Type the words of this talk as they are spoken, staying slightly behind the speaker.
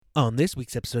On this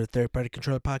week's episode of Third Party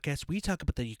Controller Podcast, we talk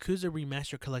about the Yakuza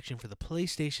Remaster Collection for the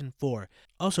PlayStation 4.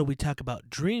 Also, we talk about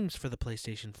dreams for the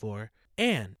PlayStation 4.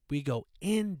 And we go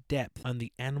in depth on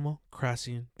the Animal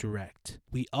Crossing Direct.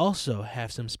 We also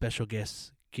have some special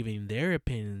guests giving their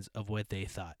opinions of what they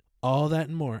thought. All that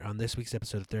and more on this week's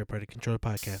episode of Third Party Controller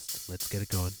Podcast. Let's get it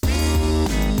going.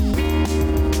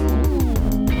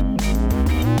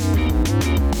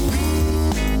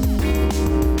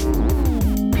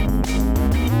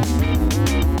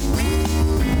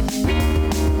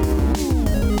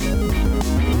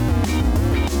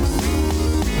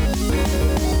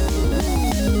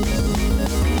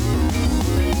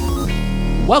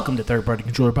 Welcome to Third Party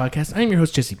Controller Podcast. I'm your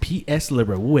host, Jesse P.S.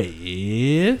 Libra, with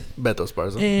Beto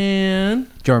Esparza. And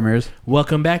Joe Ramirez.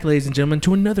 Welcome back, ladies and gentlemen,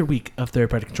 to another week of Third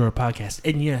Party Controller Podcast.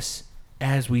 And yes,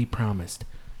 as we promised,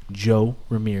 Joe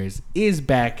Ramirez is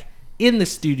back in the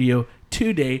studio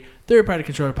today. Third Party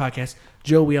Controller Podcast.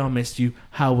 Joe, we all missed you.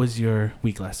 How was your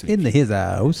week last week? In his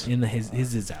house. In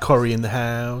his house. Corey in the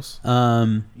house.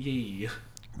 Yeah.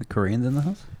 The Koreans in the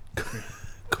house.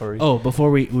 Corey. Oh,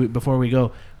 before we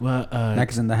go, well,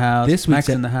 Mac is in the house. This Mac's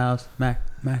week's in the house. Mac.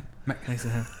 Nice to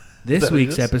have. This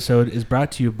week's episode is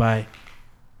brought to you by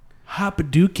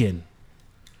Hoppadukin.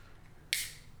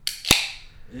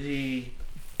 The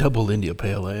Double India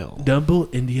Pale Ale. Double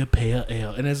India Pale Ale.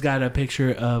 And it's got a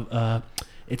picture of,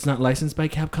 it's not licensed by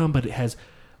Capcom, but it has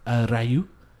Ryu.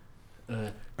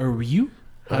 Or Ryu?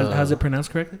 How's it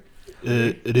pronounced correctly?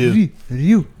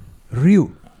 Ryu.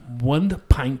 1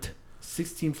 pint,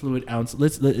 16 fluid ounce.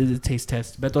 Let's taste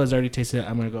test. Beto has already tasted it.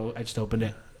 I'm going to go. I just opened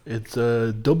it. It's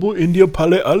a Double India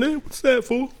Pale Ale. What's that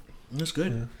for? That's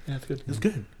good. Yeah, it's good. It's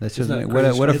good. That's It's just not what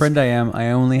a crazy. friend I am.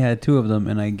 I only had 2 of them,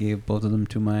 and I gave both of them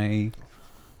to my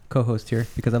co-host here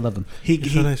because I love them. You're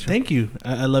so nice, Thank you.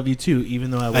 I love you too.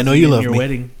 Even though I wasn't know you in love your me.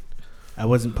 wedding. I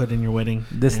wasn't put in your wedding.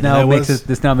 This And now I makes was- us.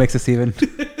 This now makes us even.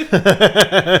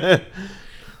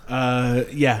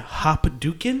 Yeah,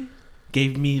 Hoppadukin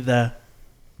gave me the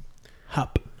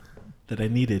hop that I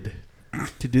needed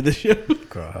to do the show.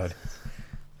 God,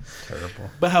 terrible.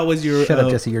 But how was your? Shut up,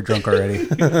 Jesse. You're drunk already.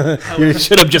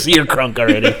 Shut up, Jesse. You're crunk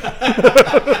already.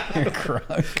 You're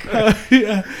drunk.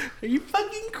 Yeah. Are you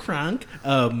fucking crunk?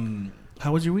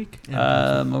 How was your week?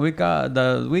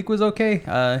 The week was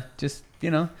okay. Just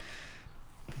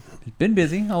been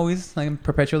busy. Always, I'm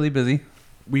perpetually busy.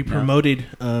 We promoted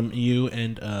you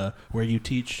and where you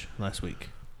teach last week.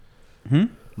 Hmm.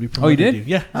 We Oh, you promoted did?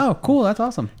 Yeah. Oh, cool. That's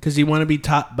awesome. Because you want to be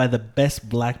taught by the best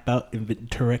black belt in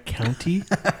Ventura County.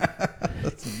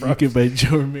 That's broken by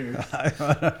Joe Ramirez.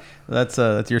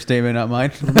 That's your statement, not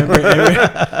mine.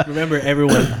 Remember,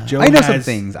 everyone. Joe I know has, some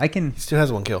things. I can. He still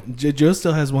has 1 kill. Joe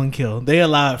still has 1 kill. They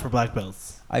allow it for black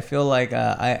belts. I feel like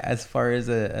as far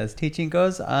as teaching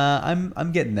goes,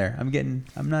 I'm getting there.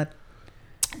 I'm not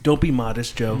Don't be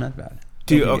modest, Joe. not bad.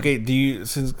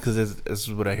 Since because this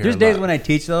is what I hear. There's a days lot. when I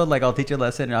teach though, like I'll teach a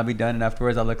lesson and I'll be done, and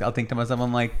afterwards I'll think to myself,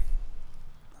 I'm like,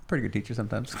 I'm a pretty good teacher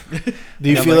sometimes. Do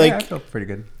you And feel I'm like? yeah, I feel pretty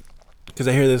good? Because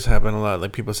I hear this happen a lot.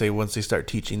 Like people say once they start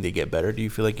teaching, they get better. Do you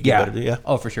feel like you get better? Yeah.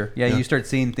 Oh, for sure. Yeah, Yeah. you start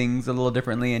seeing things a little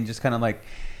differently and just kind of like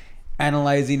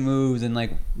analyzing moves, and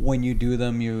like when you do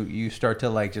them, you start to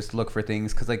like just look for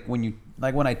things, because like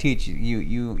when I teach,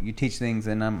 you teach things,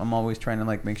 and I'm always trying to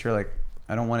like make sure like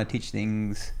I don't want to teach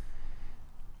things.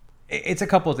 It's a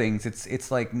couple things.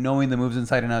 It's like knowing the moves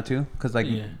inside and out too, because like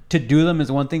to do them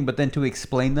is one thing, but then to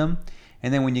explain them,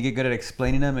 and then when you get good at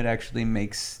explaining them, it actually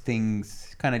makes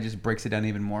things kind of just breaks it down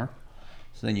even more.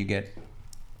 So then you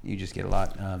just get a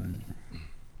lot.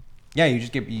 Yeah, you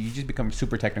just become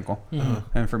super technical,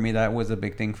 and for me that was a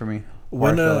big thing for me.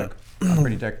 When, I feel like I'm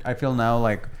pretty I feel now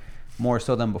like more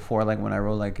so than before. Like when I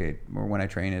roll like it, or when I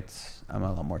train, I'm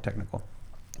a lot more technical.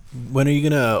 When are you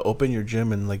gonna open your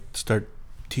gym and like start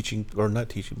teaching, or not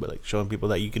teaching, but like showing people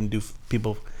that you can do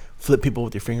flip people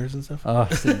with your fingers and stuff? Oh,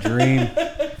 it's a dream.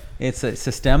 It's a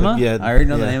Sistema. Yeah, I already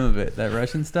know the yeah. name of it. That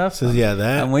Russian stuff. So yeah,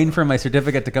 that. I'm waiting for my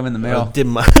certificate to come in the mail.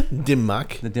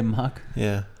 Dimmak. The Dimmak.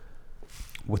 Yeah.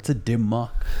 What's a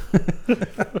Dimmak?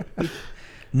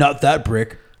 Not that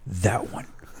brick. That one.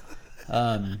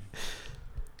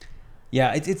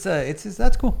 Yeah, it's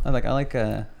that's cool.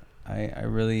 I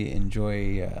really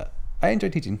enjoy. I enjoy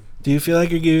teaching. Do you feel like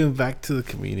you're giving back to the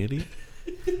community?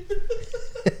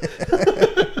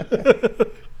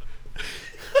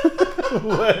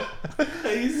 What?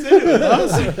 You said it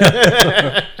was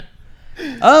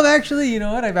awesome. Actually, you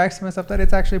know what? I've asked myself that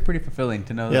it's actually pretty fulfilling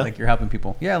to know that Yeah. like you're helping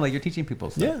people. Yeah, like you're teaching people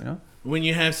stuff. Yeah. You know. When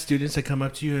you have students that come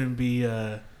up to you and be,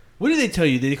 what do they tell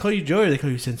you? Do they call you Joe or they call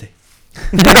you Sensei?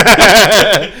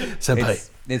 Senpai.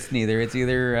 It's neither. It's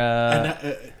either.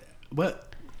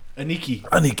 What?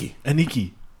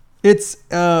 Aniki. It's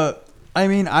I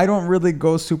mean, I don't really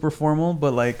go super formal,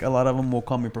 but like a lot of them will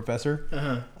call me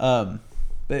professor.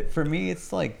 But for me,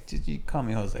 it's like you call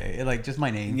me Jose, like just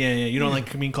my name. Yeah. You don't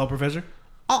like being called professor?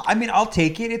 I mean, I'll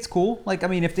take it. It's cool. Like, I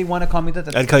mean, if they want to call me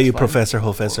that, I'd call you fine. Professor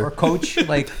Hofessor. Or coach,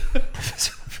 like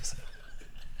professor.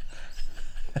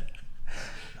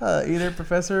 Either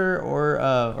professor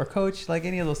or coach, like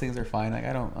any of those things are fine. Like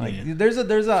I don't like. Yeah. There's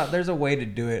a way to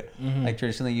do it. Like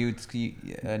traditionally, you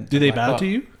Do they bow to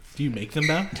you? Do you make them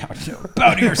bow?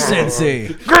 Bow to your sensei.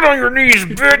 Get on your knees,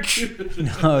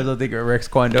 bitch. No, I don't think Rex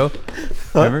Kwon Do.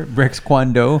 Remember Rex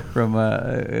Kwon Do from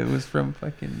it was from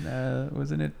fucking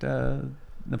wasn't it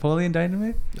Napoleon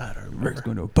Dynamite? I don't remember. Rex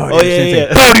Kwon Do. Bow to your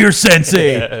sensei. Bow to your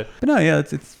sensei. But no, yeah,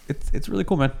 it's really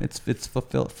cool, man. It's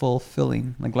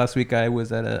fulfilling. Like last week, I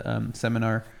was at a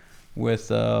seminar with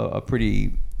a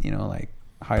pretty like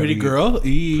highly Pretty girl?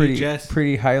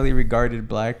 pretty highly regarded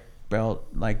black belt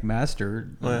like master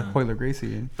Hoyler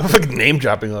Gracie. I'm fucking name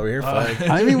dropping over here. Fuck.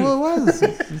 I mean, well, it was.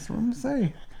 That's what I'm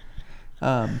saying.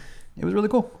 It was really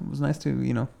cool. It was nice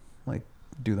to like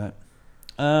do that.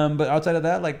 But outside of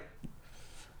that, like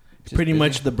Pretty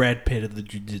much the Brad Pitt of the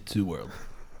jiu-jitsu world.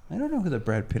 I don't know who the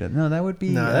Brad Pitt is. No, that would be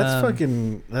that's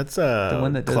the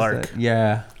one that does Clark. that.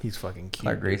 Yeah, He's fucking cute.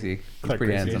 Clark Gracie. He's Clark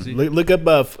pretty Gracie. handsome. Look up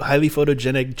highly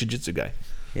photogenic jiu-jitsu guy.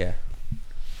 Yeah.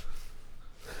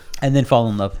 And then fall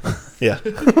in love. Yeah.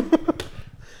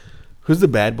 Who's the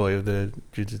bad boy of the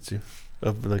jiu-jitsu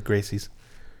of the Gracies?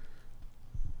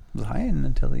 Was high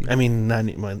until he. I mean, not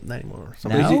anymore.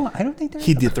 Now I don't think there's.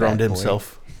 He a dethroned bad boy.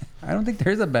 himself. I don't think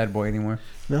there's a bad boy anymore.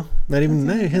 No, not even.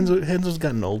 No, Henzo's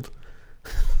gotten old.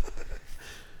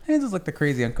 Hansel's like the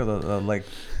crazy uncle that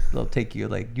they'll take you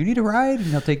like you need a ride and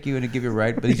he'll take you and he'll give you a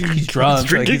ride, but he's drunk.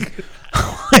 drinking.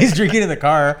 Like, he's drinking in the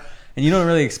car and you don't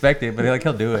really expect it, but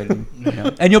he'll do it,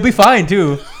 and you'll be fine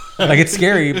too. Like it's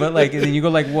scary, but like and then you go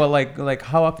like well like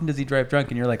how often does he drive drunk?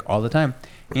 And you're like all the time.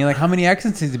 And you're like how many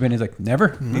accidents has he been? He's like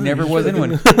never. He never was in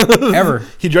one ever.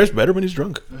 He drives better when he's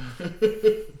drunk.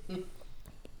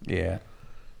 Yeah.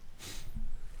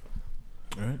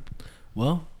 All right.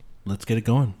 Well, let's get it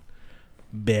going.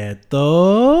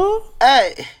 Beto.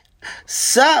 Hey,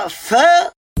 sup,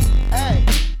 fuck? Hey.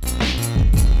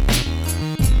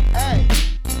 Hey.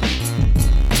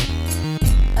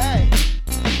 Hey.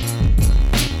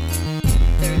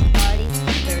 Third party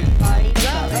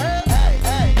Sup, color. hey,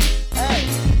 hey, hey,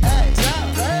 hey,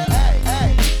 sup, hey,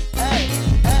 hey, hey,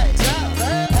 hey, sup,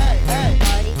 hey, hey,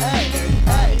 Party, third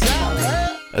party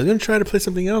color. I was gonna try to play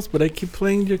something else, but I keep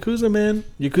playing Yakuza, man.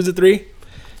 Yakuza 3.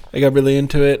 I got really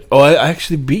into it. Oh, I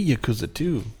actually beat Yakuza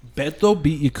 2. Beto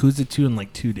beat Yakuza 2 in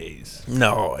like 2 days.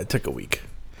 No, it took a week.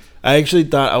 I actually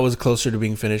thought I was closer to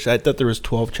being finished. I thought there was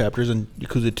 12 chapters in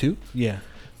Yakuza 2, Yeah.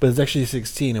 but it's actually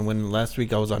 16. And when last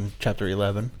week I was on chapter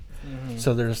 11,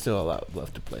 so there's still a lot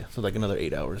left to play. So like another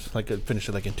 8 hours. Like I finished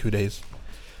it like in 2 days.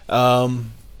 But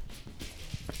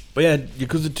yeah,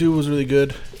 Yakuza 2 was really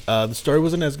good. The story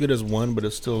wasn't as good as 1, but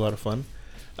it's still a lot of fun.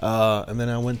 And then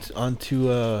I went on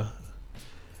to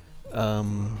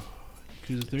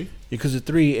Yakuza 3? Yakuza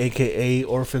 3, aka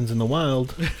Orphans in the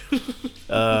Wild.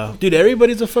 Dude,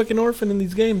 everybody's a fucking orphan in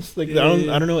these games. Like Yeah.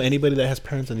 I don't know anybody that has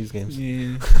parents in these games.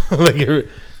 Yeah. You're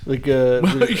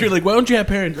You're like, why don't you have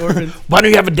parents, orphans? why do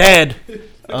you have a dad?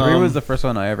 3 was the first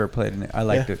one I ever played and I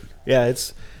liked it. Yeah,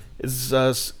 it's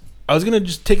I was gonna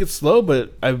just take it slow,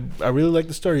 but I really like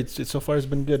the story. It's so far it's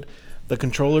been good. The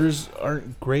controllers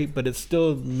aren't great, but it's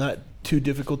still not too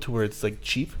difficult to where it's like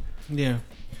cheap. Yeah.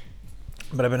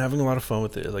 But I've been having a lot of fun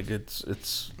with it. Like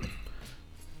it's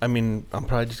I mean, I'm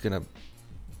probably just gonna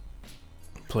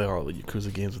play all the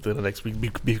Yakuza games within the next week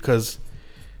because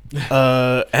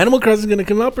Animal Crossing is gonna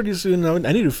come out pretty soon.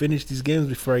 I need to finish these games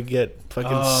before I get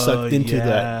fucking sucked into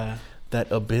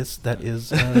that abyss that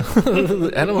is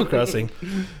Animal Crossing.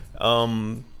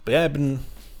 But yeah, I've been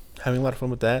having a lot of fun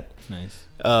with that. Nice.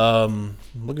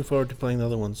 Looking forward to playing the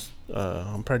other ones.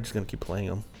 I'm probably just gonna keep playing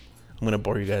them. I'm gonna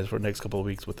bore you guys for the next couple of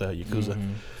weeks with Yakuza.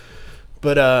 Mhm.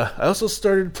 But I also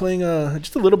started playing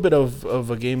just a little bit of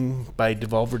a game by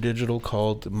Devolver Digital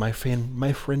called My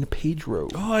Friend Pedro.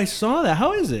 Oh, I saw that.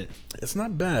 How is it? It's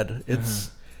not bad. It's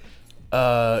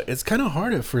kind of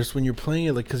hard at first when you're playing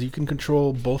it, like because you can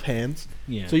control both hands.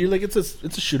 Yeah. So you're like it's a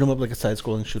shoot 'em up, like a side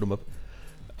scrolling shoot 'em up.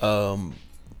 And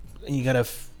you gotta.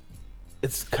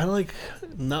 It's kind of like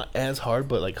not as hard,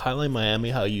 but like Hotline Miami,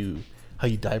 how you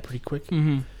die pretty quick.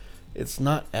 Mm-hmm. It's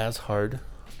not as hard,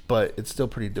 but it's still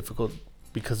pretty difficult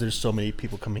because there's so many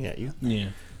people coming at you. Yeah.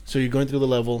 So you're going through the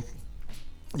level.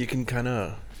 You can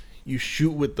you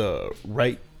shoot with the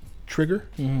right trigger,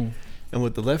 Mm-hmm. and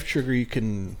with the left trigger you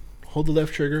can hold the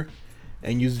left trigger,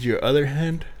 and uses your other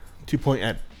hand to point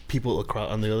at people across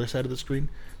on the other side of the screen.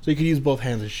 So you can use both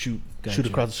hands and shoot Gotcha.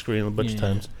 across the screen a bunch of Yeah.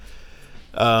 times.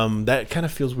 That kind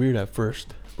of feels weird at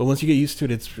first, but once you get used to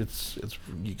it, it's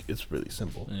really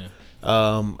simple. Yeah.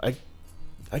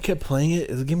 I kept playing it.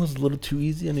 The game was a little too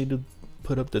easy. I need to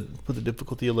put the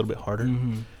difficulty a little bit harder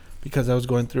Mm-hmm. because I was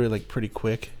going through it like pretty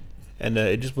quick, and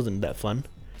it just wasn't that fun.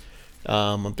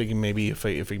 I'm thinking maybe if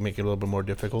we make it a little bit more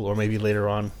difficult, or maybe later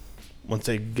on, once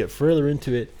I get further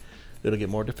into it, it'll get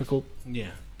more difficult. Yeah.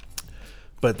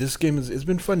 But this game it's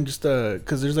been fun just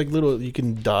because there's like little you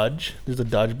can dodge. There's a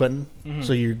dodge button, Mhm.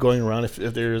 so you're going around. If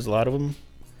there's a lot of them,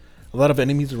 a lot of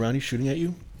enemies around you shooting at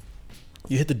you,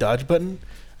 you hit the dodge button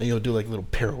and you'll do like little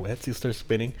pirouettes. You start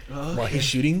spinning while he's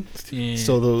shooting, Yeah.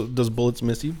 so those bullets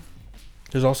miss you.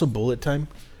 There's also bullet time.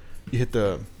 You hit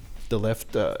the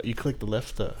left. You click the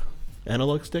left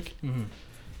analog stick, Mm-hmm.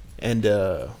 and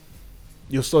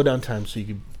you'll slow down time so you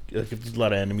could like if there's a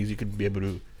lot of enemies, you could be able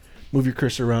to move your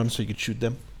cursor around so you could shoot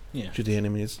them. Yeah. Shoot the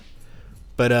enemies.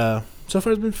 But so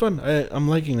far it's been fun. I'm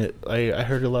liking it. I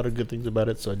heard a lot of good things about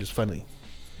it, so I just finally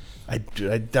I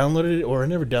downloaded it, or I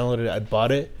never downloaded it. I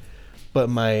bought it, but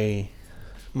my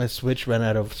Switch ran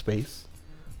out of space,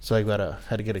 so I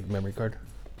had to get a memory card.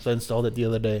 So I installed it the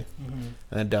other day Mm-hmm.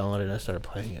 and I downloaded it and I started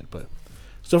playing it. But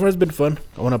so far it's been fun.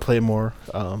 I want to play more.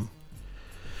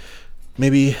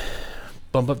 Maybe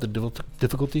bump up the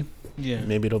difficulty. Yeah.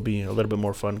 Maybe it'll be a little bit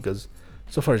more fun because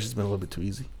so far it's just been a little bit too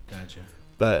easy. Gotcha.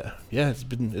 But yeah, it's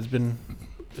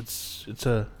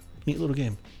a neat little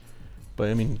game. But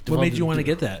I mean, What made you want to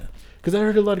get that? Because I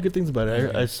heard a lot of good things about it.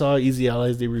 Okay. I saw Easy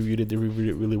Allies. They reviewed it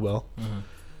really well, Uh-huh.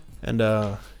 and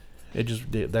that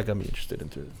got me interested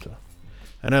into it. So,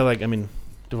 and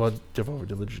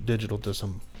Devolver Digital does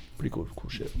some pretty cool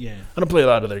shit. Yeah. I don't play a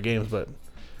lot of their games, but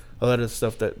a lot of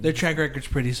stuff that Their track record's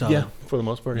pretty solid. yeah, for the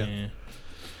most part, yeah. Yeah.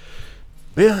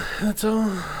 But yeah, that's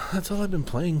all I've been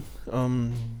playing.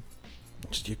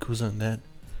 Just Yakuza and that.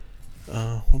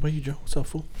 What about you, Joe? What's up,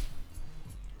 fool?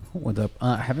 What's up?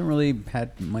 I haven't really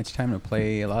had much time to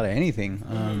play a lot of anything.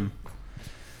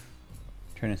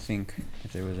 Trying to think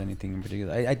if there was anything in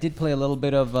particular. I did play a little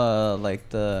bit of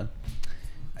I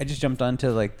just jumped onto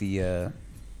like the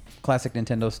classic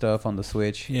Nintendo stuff on the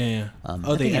Switch. Yeah. I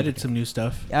They think added some new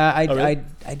stuff. I Oh, really?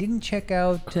 I didn't check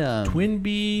out Twin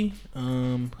Bee.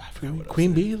 I forgot what Queen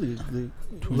else. Bee, the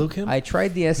Lil Kim. I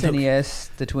tried the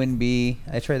SNES, the Twin Bee.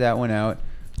 I tried that one out.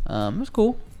 It was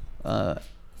cool. I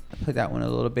played that one a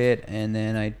little bit, and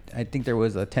then I think there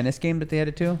was a tennis game that they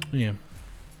added too. Yeah.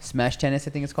 Smash Tennis,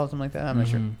 I think it's called, something like that. I'm not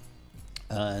sure. Mhm.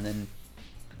 And then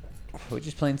we're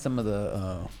just playing some of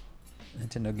the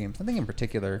Nintendo games. Nothing in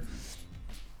particular.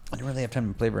 I didn't really have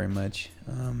time to play very much.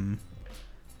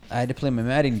 I had to play my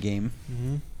Madden game,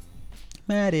 Mm-hmm.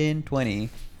 Madden 20,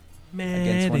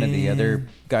 against one of the other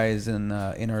guys in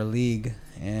our league,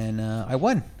 and I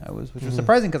won. Which was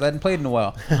surprising because I hadn't played in a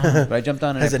while. But I jumped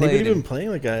on and Has I played. anybody been and playing?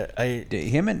 Like I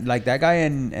him and like that guy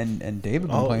and Dave have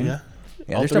been playing. yeah.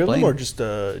 Yeah, All they're three still of them, playing. or just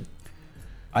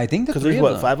I think the because three there's of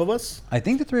what them. 5 of us? I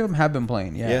think the three of them have been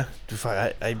playing. Yeah. Dude,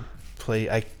 I play.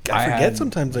 I I forget had-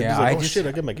 sometimes. I'm yeah, just like, I oh just- shit,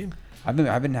 I got my game. I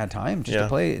haven't had time just to Yeah.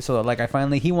 play. So like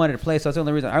he wanted to play, so that's the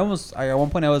only reason. At one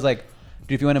point I was like,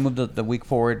 dude, if you want to move the week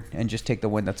forward and just take the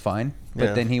win, that's fine. But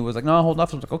Yeah. then he was like, no, hold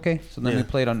off. I was like, okay. So then we Yeah.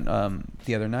 played on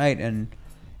the other night, and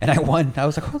I won. I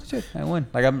was like, holy shit, I won.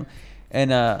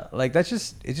 Like it's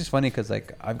just funny because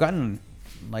like I've gotten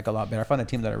like a lot better. I found a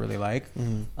team that I really like.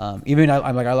 Even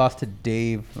I lost to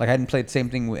Dave. Like I hadn't played the same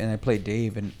thing, and I played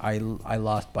Dave, and I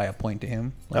lost by a point to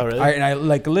him. Like, Oh, really? I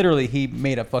like literally he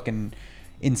made a fucking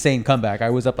insane comeback. I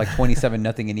was up like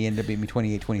 27-0, and he ended up beating me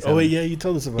 28-27. Oh wait, yeah, you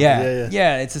told us about yeah, that.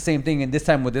 yeah. It's the same thing. And this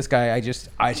time with this guy, I just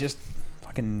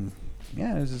fucking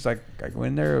it was just like I go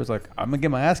in there. It was like I'm gonna get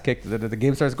my ass kicked. The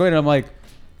game starts going, and I'm like,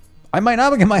 I might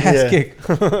not get my ass Yeah. kicked.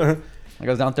 Like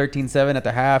I was down 13-7 at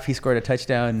the half. He scored a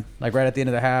touchdown like right at the end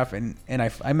of the half, and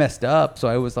I messed up. So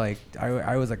I was like,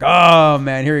 oh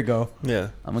man, here we go. Yeah.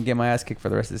 I'm gonna get my ass kicked for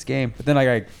the rest of this game. But then like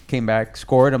I came back,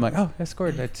 scored. I'm like, oh, I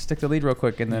scored. I stick the lead real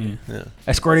quick, and then Yeah.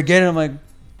 I scored again. And I'm like,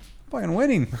 fucking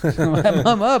winning.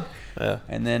 I'm up. Yeah.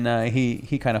 And then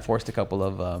he kind of forced a couple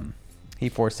of he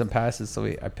forced some passes, so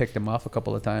I picked him off a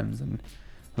couple of times, and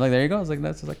I'm like, there you go. I was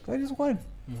like, I just won.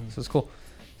 So it's cool.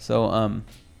 So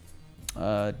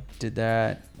did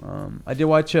that. I did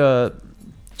watch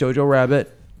Jojo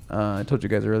Rabbit. I told you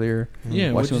guys earlier.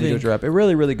 Yeah, Watched what'd you Jojo think? Rabbit.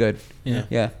 Really, really good. Yeah.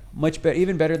 Yeah, much better,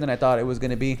 even better than I thought it was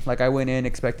gonna be. Like I went in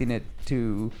expecting it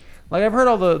to, like I've heard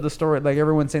all the story, like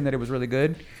everyone's saying that it was really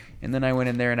good, and then I went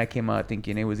in there and I came out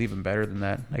thinking it was even better than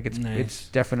that. Like it's Nice.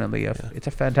 definitely it's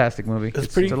a fantastic movie.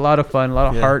 It's pretty- a lot of fun, a lot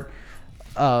of Yeah.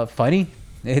 heart, funny.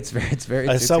 It's very.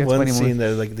 I it's saw a one funny movie. scene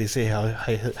that like they say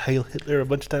Heil Hitler a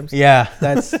bunch of times. Yeah,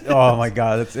 that's oh my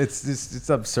god, it's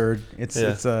absurd. It's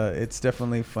Yeah. it's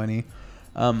definitely funny.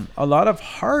 A lot of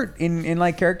heart in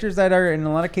like characters that are in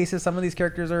a lot of cases. Some of these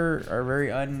characters are very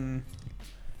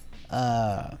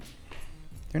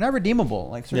they're not redeemable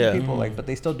like certain Yeah. people like, but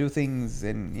they still do things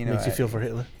and you know Makes you feel for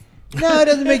Hitler. No, it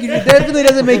doesn't make you. It definitely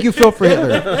doesn't make you feel for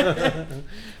Hitler.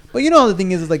 But you know the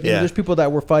thing is like you know, Yeah. there's people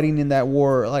that were fighting in that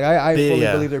war. Like I fully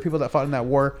Yeah. believe there are people that fought in that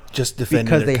war Just defending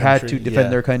because their they had country. to defend Yeah.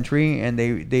 their country and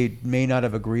they may not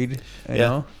have agreed, you Yeah.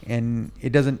 know, and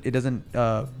it doesn't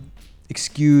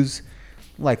excuse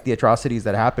like the atrocities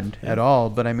that happened at all.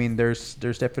 But I mean, there's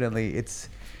definitely it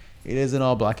isn't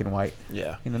all black and white.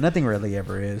 Yeah. You know, nothing really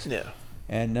ever is. Yeah.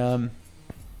 And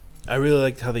I really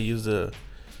liked how they used the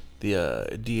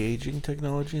de-aging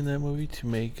technology in that movie to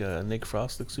make Nick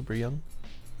Frost look super young,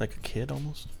 like a kid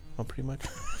almost. Well, pretty much.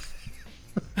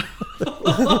 There's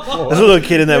a little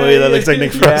kid in that movie that looks like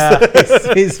Nick Frost.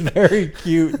 yeah, he's very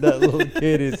cute. That little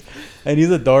kid is, and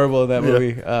he's adorable in that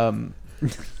Yeah.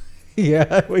 movie.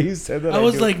 Yeah, when you said that, I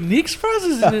was knew. like, Nick Frost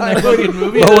is in that fucking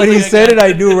movie. But I when was he like, said it,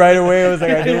 I knew right away. I was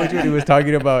like, I knew which one he was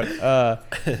talking about.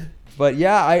 But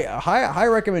yeah, high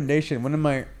recommendation. One of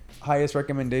my highest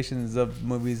recommendations of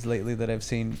movies lately that I've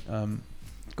seen.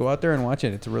 Go out there and watch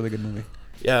it. It's a really good movie.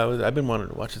 Yeah, I've been wanting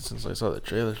to watch it since I saw the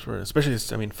trailers for it. Especially,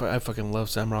 I mean, I fucking love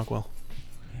Sam Rockwell.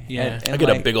 Yeah. And I get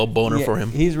like, a big old boner yeah, for him.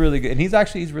 He's really good, and he's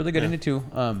really good in Yeah. it too.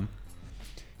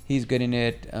 He's good in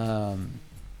it.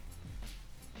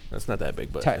 That's not that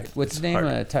big, but What's it's his name?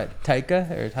 hard. Taika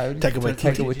or Taika Waititi.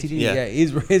 Taika Waititi. Yeah. Yeah,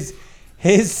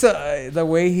 his the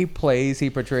way he portrays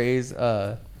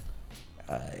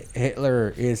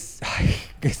Hitler is I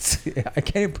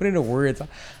can't even put into words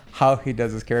how he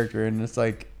does his character, and it's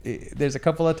like there's a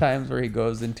couple of times where he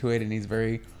goes into it and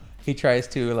he tries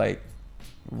to like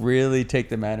really take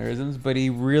the mannerisms, but he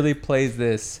really plays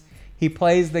this. He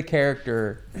plays the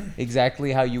character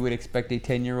exactly how you would expect a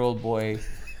 10-year-old boy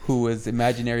who was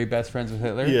imaginary best friends with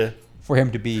Hitler Yeah. for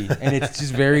him to be. And it's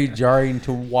just very jarring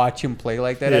to watch him play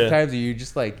like that Yeah. at times. You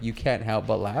just like, you can't help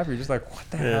but laugh. You're just like, what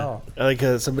the hell? I like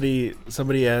somebody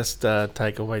asked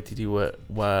Taika Waititi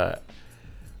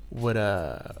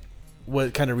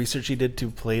what kind of research he did to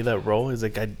play that role. He's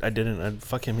like, I didn't.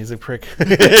 Fuck him. He's a prick.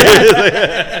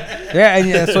 Yeah, and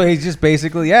yeah, so he's just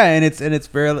basically and it's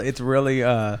really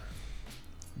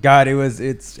God,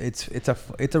 it's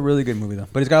a really good movie though.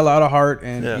 But it's got a lot of heart,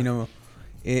 and Yeah. you know,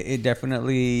 it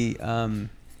definitely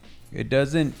it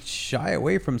doesn't shy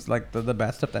away from like the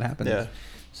bad stuff that happens. Yeah.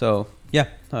 So yeah,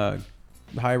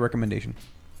 high recommendation.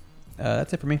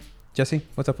 That's it for me. Jesse,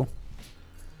 what's up, fool?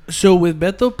 So with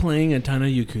Beto playing a ton of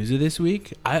Yakuza this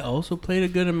week, I also played a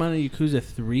good amount of Yakuza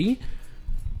 3.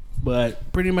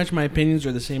 But pretty much my opinions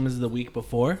are the same as the week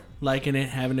before. Liking it,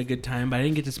 having a good time, but I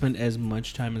didn't get to spend as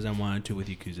much time as I wanted to with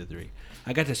Yakuza 3.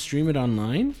 I got to stream it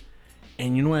online,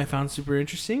 and you know what I found super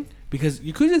interesting? Because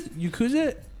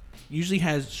Yakuza usually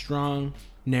has strong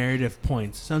narrative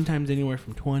points, sometimes anywhere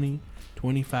from 20,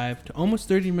 25 to almost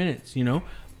 30 minutes, you know?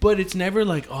 But it's never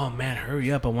like, oh man,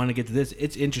 hurry up, I want to get to this.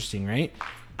 It's interesting, right?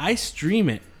 I stream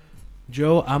it.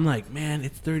 Joe, I'm like, man,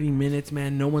 it's 30 minutes,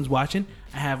 man. No one's watching.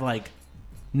 I have like,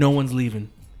 no one's leaving.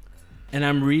 And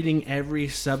I'm reading every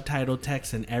subtitle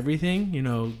text and everything, you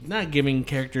know, not giving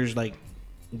characters like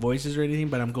voices or anything,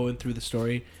 but I'm going through the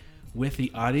story with the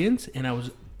audience. And I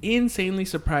was insanely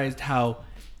surprised how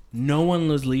no one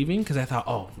was leaving, because I thought,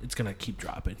 oh, it's going to keep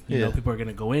dropping. You know, people are going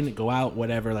to go in and go out,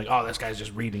 whatever. Like, oh, this guy's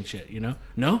just reading shit, you know?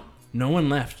 No one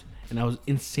left. And I was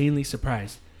insanely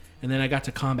surprised. And then I got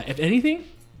to combat. If anything,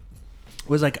 it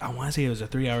was like, I want to say it was a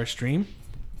 3-hour stream.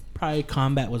 Probably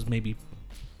combat was maybe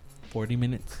 40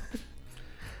 minutes.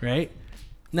 Right?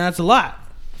 Now it's a lot.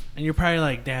 And you're probably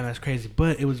like, damn, that's crazy.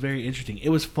 But it was very interesting. It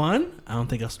was fun. I don't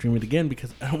think I'll stream it again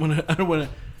because I don't want to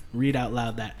read out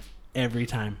loud that every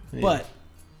time. Yeah. But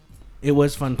it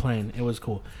was fun playing. It was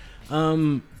cool.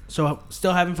 So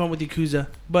still having fun with Yakuza,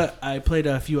 but I played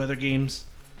a few other games.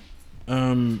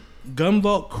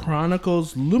 Gunvolt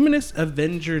Chronicles Luminous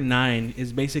Avenger 9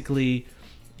 is basically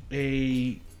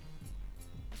it's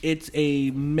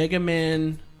a Mega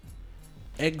Man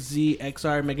XZ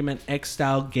XR Mega Man X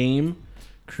style game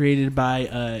created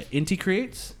by Inti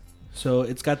Creates. So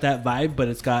it's got that vibe, but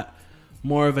it's got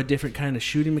more of a different kind of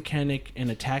shooting mechanic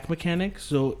and attack mechanic.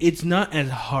 So it's not as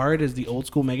hard as the old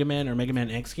school Mega Man or Mega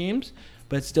Man X games,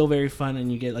 but it's still very fun,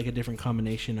 and you get like a different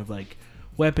combination of like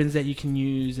weapons that you can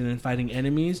use and then fighting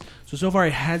enemies. So far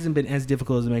it hasn't been as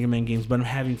difficult as the Mega Man games, but I'm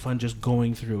having fun just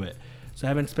going through it. So I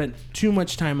haven't spent too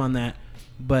much time on that,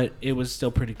 but it was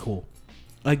still pretty cool.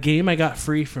 A game I got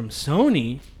free from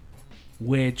Sony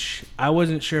which I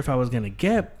wasn't sure if I was going to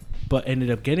get, but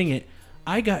ended up getting it.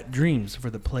 I got Dreams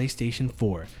for the PlayStation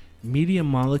 4. Media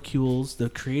Molecules, the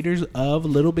creators of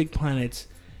Little Big Planets,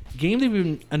 game they've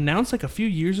been announced like a few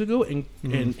years ago,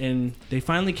 and they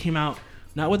finally came out,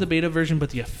 not with the beta version, but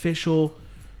the official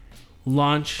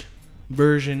launch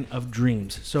version of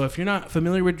Dreams. So if you're not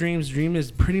familiar with Dreams, Dream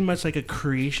is pretty much like a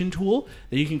creation tool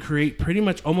that you can create pretty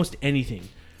much almost anything.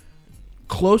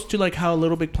 Close to like how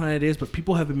Little Big Planet is, but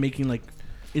people have been making like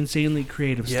insanely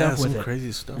creative stuff with some it.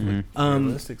 crazy stuff, Mhm. like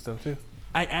realistic stuff too.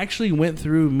 I actually went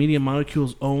through Media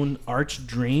Molecule's own Arch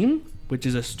Dream, which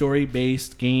is a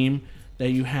story-based game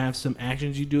that you have some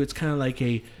actions you do. It's kind of like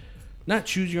a, not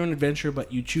choose your own adventure,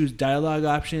 but you choose dialogue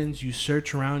options, you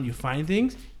search around, you find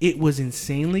things. It was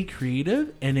insanely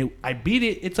creative, and I beat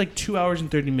it. It's like 2 hours and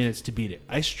 30 minutes to beat it.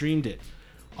 I streamed it,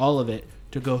 all of it,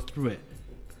 to go through it.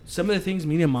 Some of the things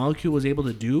Media Molecule was able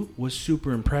to do was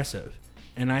super impressive.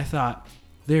 And I thought,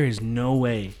 there is no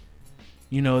way.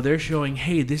 You know, they're showing,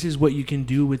 hey, this is what you can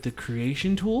do with the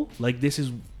creation tool. Like, this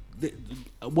is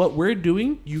what we're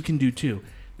doing, you can do too.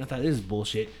 And I thought, this is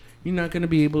bullshit. You're not going to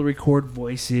be able to record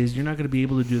voices. You're not going to be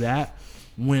able to do that.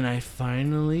 When I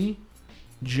finally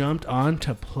jumped on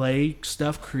to play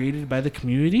stuff created by the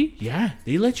community, yeah,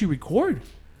 they let you record.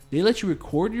 They let you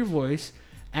record your voice,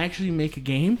 actually make a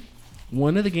game.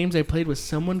 One of the games I played was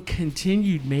someone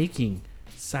continued making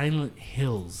Silent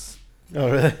Hills.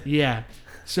 Oh, really? Yeah.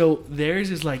 So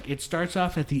theirs is like, it starts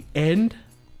off at the end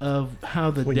of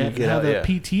how the When you get out, yeah.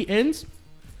 PT ends.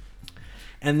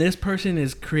 And this person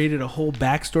has created a whole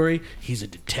backstory. He's a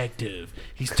detective.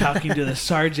 He's talking to the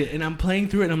sergeant. And I'm playing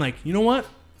through it and I'm like, you know what?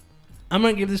 I'm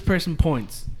going to give this person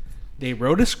points. They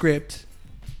wrote a script.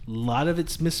 A lot of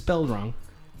it's misspelled wrong.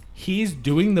 He's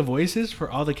doing the voices for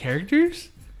all the characters.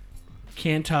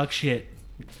 Can't talk shit.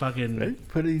 Fucking...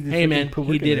 Right? Hey man,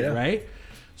 he did it, right?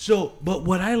 So, but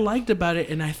what I liked about it,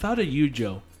 and I thought of you,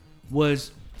 Joe,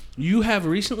 was you have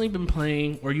recently been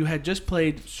playing, or you had just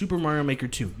played Super Mario Maker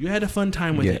 2. You had a fun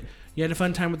time with it. You had a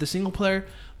fun time with the single player,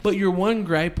 but your one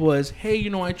gripe was, hey,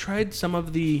 you know, I tried some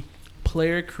of the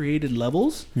player-created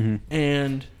levels,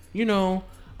 and, you know,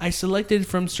 I selected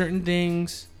from certain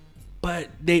things,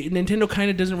 but Nintendo kind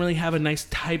of doesn't really have a nice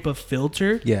type of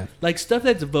filter. Yeah. Like, stuff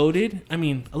that's voted, I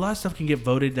mean, a lot of stuff can get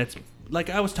voted that's, like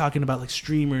I was talking about, like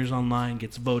streamers online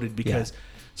gets voted because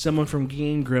someone from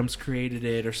Game Grumps created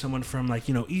it, or someone from, like,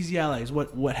 you know, Easy Allies,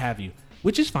 what have you,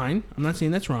 which is fine. I'm not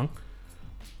saying that's wrong.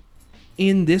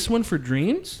 In this one for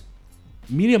Dreams,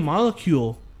 Media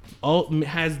Molecule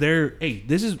has their, hey,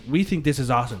 we think this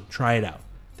is awesome. Try it out.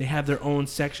 They have their own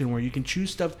section where you can choose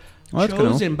stuff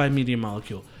chosen by Media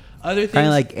Molecule. Other things, Kind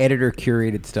of like editor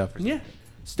curated stuff. yeah,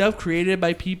 stuff created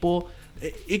by people.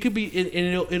 It could be,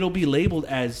 and it'll be labeled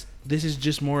as, this is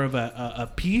just more of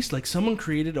a piece. Like, someone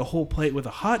created a whole plate with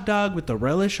a hot dog with the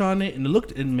relish on it, and it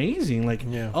looked amazing. Like,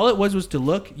 all it was to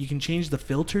look. You can change the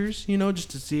filters, you know, just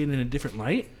to see it in a different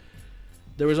light.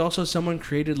 There was also someone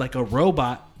created like a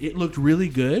robot. It looked really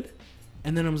good.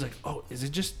 And then I was like, oh, is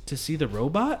it just to see the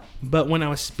robot? But when I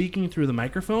was speaking through the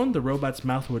microphone, the robot's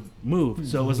mouth would move.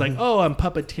 So it was like, oh, I'm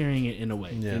puppeteering it in a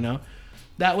way, you know?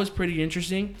 That was pretty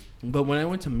interesting. But when I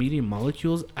went to Media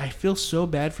Molecules, I feel so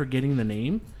bad for getting the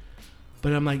name.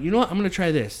 But I'm like, you know what? I'm going to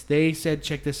try this. They said,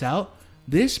 check this out.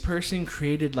 This person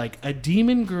created like a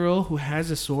demon girl who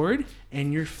has a sword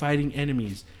and you're fighting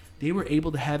enemies. They were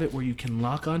able to have it where you can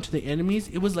lock onto the enemies.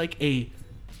 It was like I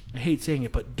hate saying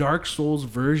it, but Dark Souls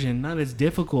version, not as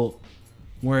difficult,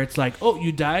 where it's like, oh,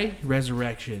 you die,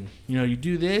 resurrection. You know, you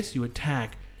do this, you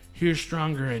attack. Here's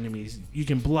stronger enemies. You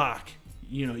can block.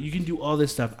 You know, you can do all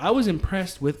this stuff. I was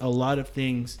impressed with a lot of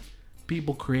things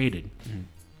people created.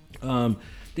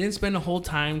 Didn't spend a whole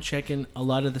time checking a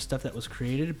lot of the stuff that was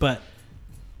created, but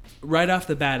right off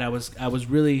the bat, it was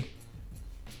really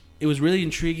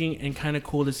intriguing and kind of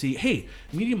cool to see, hey,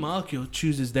 Media Molecule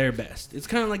chooses their best. It's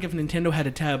kind of like if Nintendo had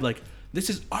a tab like, this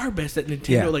is our best at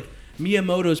Nintendo, like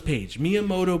Miyamoto's page.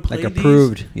 Miyamoto played like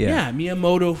approved, these. Yeah,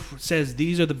 Miyamoto says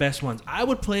these are the best ones. I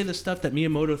would play the stuff that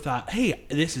Miyamoto thought, hey,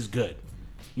 this is good.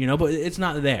 You know, but it's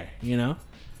not there, you know?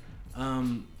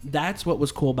 That's what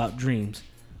was cool about Dreams.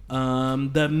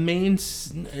 The main,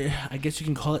 I guess you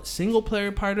can call it single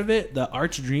player part of it, the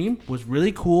Arch Dream, was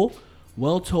really cool,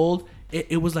 well told.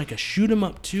 It was like a shoot 'em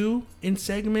up too in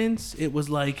segments. It was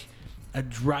like a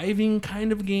driving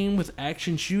kind of game with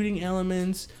action shooting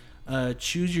elements.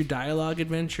 Choose your dialogue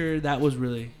adventure. That was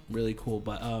really, really cool.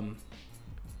 But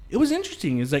it was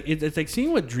interesting. It's like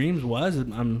seeing what Dreams was.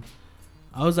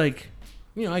 I was like,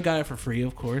 you know, I got it for free,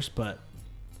 of course, but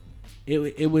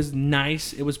it was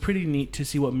nice. It was pretty neat to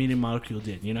see what Media Molecule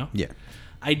did, you know? Yeah.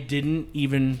 I didn't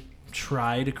even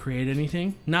try to create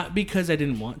anything. Not because I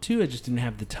didn't want to. I just didn't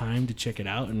have the time to check it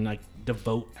out and like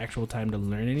devote actual time to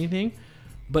learn anything.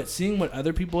 But seeing what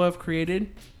other people have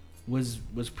created was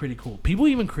pretty cool. People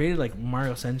even created like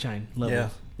Mario Sunshine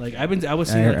levels. Yeah. Like I was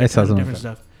seeing like I a saw ton of some of different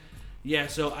that. stuff. Yeah,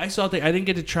 so I saw I didn't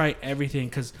get to try everything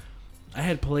because I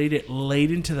had played it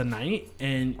late into the night,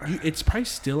 and it's probably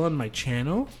still on my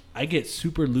channel. I get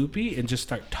super loopy and just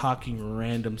start talking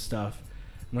random stuff.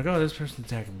 I'm like, oh, this person's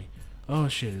attacking me. Oh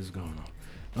shit is going on.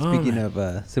 Oh, Speaking man.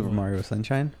 of Super Mario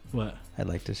Sunshine, What? I'd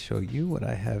like to show you what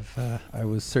I have. I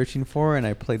was searching for, and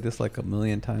I played this like a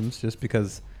million times just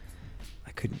because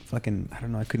I couldn't I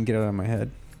don't know, I couldn't get it out of my head.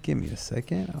 Give me a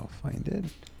second, I'll find it.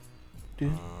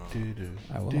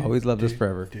 I will always love this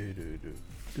forever. I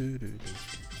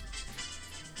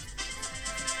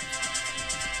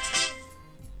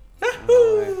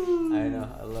know,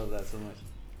 I love that so much.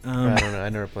 I don't know. I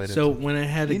never played it. So when I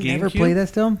had a You GameCube, never play that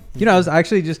still? You know, I was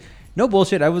actually just no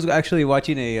bullshit. I was actually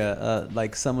watching a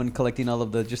like someone collecting all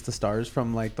of the stars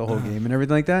from like the whole game and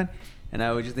everything like that, and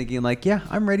I was just thinking like, yeah,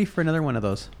 I'm ready for another one of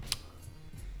those.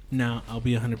 Now I'll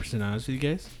be 100% honest with you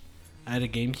guys. I had a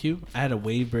GameCube. I had a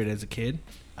Wavebird as a kid.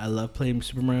 I love playing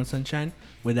Super Mario Sunshine.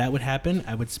 When that would happen,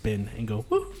 I would spin and go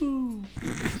woohoo.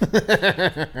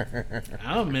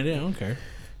 I'll admit it. I don't care.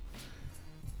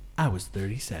 I was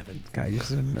 37. Guy, you're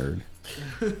just a nerd.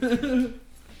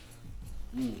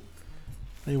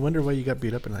 I wonder why you got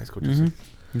beat up in high school.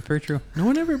 Mm-hmm. Very true. No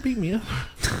one ever beat me up.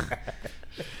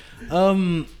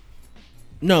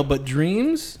 No, but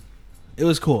Dreams, it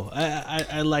was cool.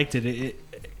 I liked it.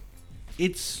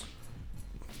 It's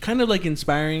kind of like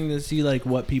inspiring to see like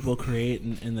what people create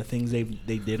and the things they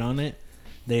did on it.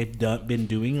 They've been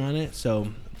doing on it. So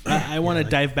I want to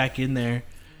dive back in there.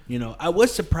 You know, I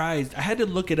was surprised. I had to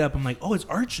look it up. I'm like, oh, is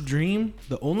Arch Dream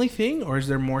the only thing, or is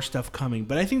there more stuff coming?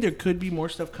 But I think there could be more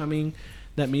stuff coming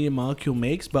that Media Molecule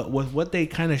makes. But with what they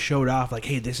kind of showed off, like,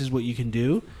 hey, this is what you can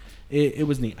do, it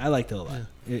was neat. I liked it a lot.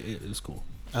 It was cool.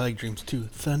 I like Dreams too.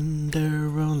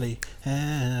 Thunder only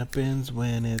happens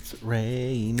when it's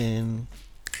raining.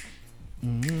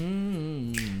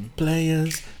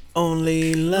 Players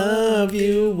only love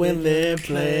you when they're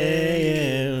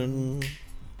playing.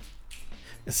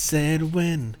 I said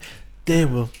when they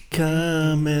will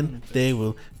come and they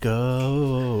will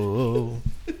go.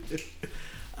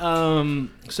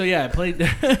 So yeah, I played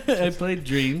I played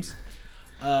Dreams.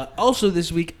 Also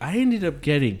this week I ended up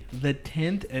getting the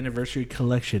 10th anniversary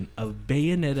collection of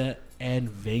Bayonetta and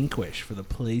Vanquish for the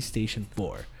PlayStation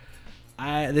 4.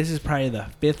 This is probably the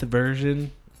 5th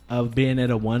version of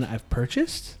Bayonetta 1 I've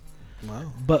purchased.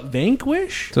 Wow. But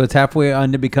Vanquish, So it's halfway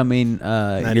on to becoming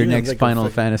your even next like a Final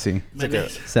fucking- Fantasy It's like a,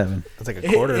 7. it's like a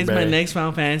quarter. it's my bag. next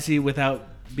Final Fantasy without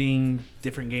being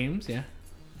different games. Yeah.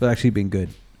 But actually being good.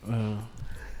 I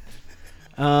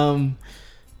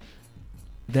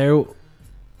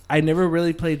never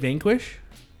really played Vanquish.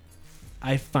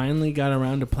 I finally got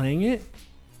around to playing it.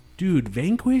 Dude,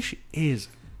 Vanquish is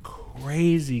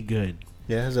crazy good.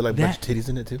 Yeah, has it like a bunch of titties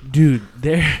in it too? Dude,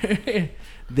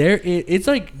 it's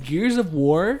like Gears of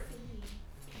War,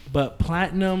 but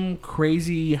platinum,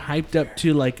 crazy, hyped up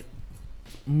to like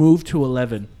move to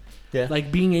 11. Yeah.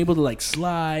 Like being able to like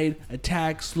slide,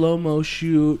 attack, slow-mo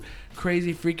shoot,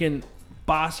 crazy freaking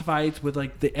boss fights with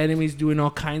like the enemies doing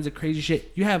all kinds of crazy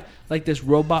shit. You have like this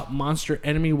robot monster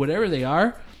enemy, whatever they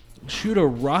are, shoot a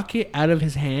rocket out of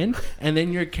his hand, and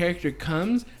then your character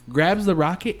comes, grabs the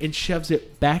rocket, and shoves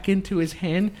it back into his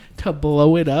hand to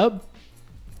blow it up.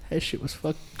 That shit was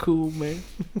fucking cool, man.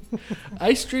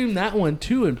 I streamed that one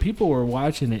too, and people were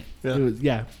watching it.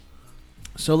 Yeah.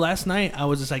 So last night, I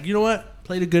was just like, you know what?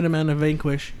 Played a good amount of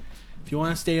Vanquish. If you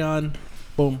want to stay on,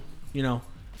 boom. You know,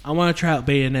 I want to try out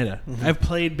Bayonetta. I've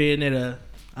played Bayonetta,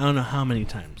 I don't know how many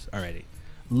times already.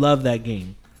 Love that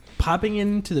game. Popping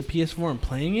into the PS4 and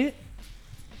playing it,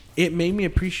 it made me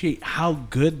appreciate how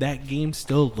good that game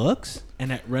still looks.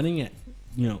 And at running at,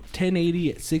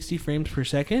 1080 at 60 frames per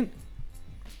second,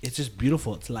 it's just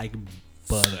beautiful. It's like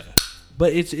butter.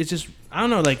 But it's just, I don't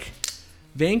know, like,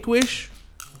 Vanquish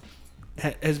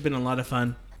has been a lot of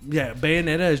fun. Yeah,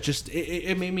 Bayonetta is just,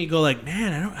 it made me go like,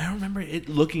 man, I don't remember it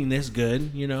looking this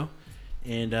good,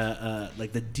 And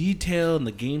like the detail and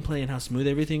the gameplay and how smooth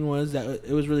everything was, that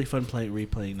it was really fun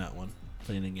replaying that one,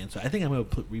 playing it again. So I think I'm gonna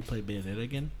replay Bayonetta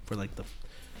again for like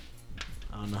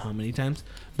I don't know how many times.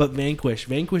 But Vanquish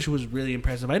was really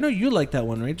impressive. I know you like that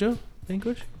one, right, Joe?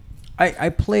 Vanquish. I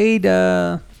played,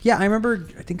 I remember,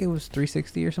 I think it was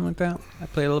 360 or something like that. I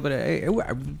played a little bit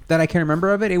of that I can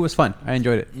remember of it. It was fun. I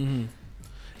enjoyed it. Mm-hmm.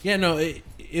 Yeah, no,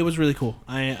 it was really cool.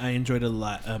 I enjoyed it a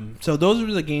lot. So those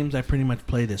were the games I pretty much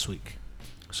played this week.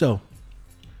 So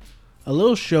a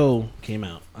little show came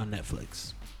out on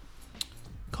Netflix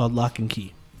called Lock and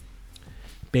Key,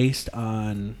 based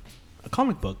on a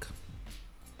comic book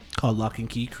called Lock and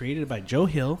Key, created by Joe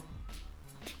Hill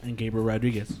and Gabriel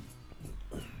Rodriguez.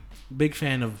 Big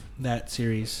fan of that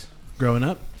series growing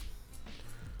up.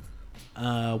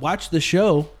 Watched the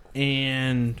show,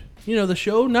 and the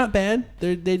show not bad.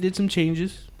 They did some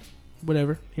changes,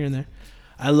 whatever, here and there.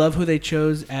 I love who they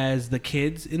chose as the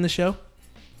kids in the show.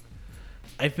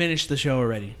 I finished the show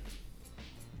already.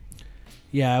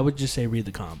 Yeah, I would just say read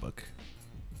the comic book,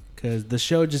 because the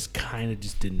show just kind of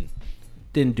just didn't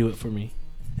do it for me.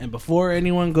 And before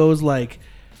anyone goes like,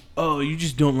 "Oh, you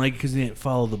just don't like it because you didn't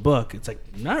follow the book," it's like,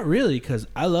 not really, because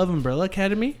I love Umbrella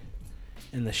Academy,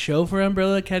 and the show for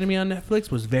Umbrella Academy on Netflix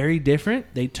was very different.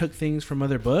 They took things from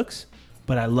other books,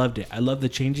 but I loved it. I loved the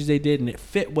changes they did, and it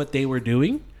fit what they were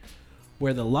doing.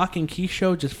 Where the Lock and Key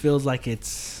show just feels like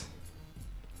it's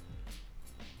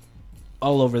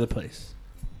all over the place,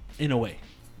 in a way.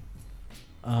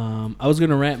 I was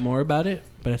gonna rant more about it,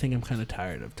 but I think I'm kind of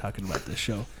tired of talking about this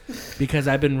show because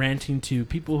I've been ranting to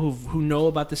people who know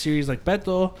about the series, like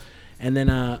Beto, and then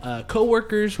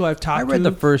coworkers who I've talked to. I read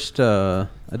the first. I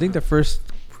think the first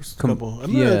couple.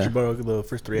 I'm not actually about the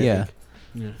first three. I think.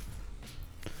 Yeah.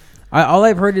 All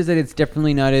I've heard is that it's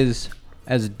definitely not as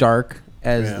dark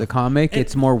as the comic.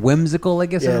 It's more whimsical, I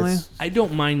guess. In a way. I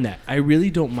don't mind that. I really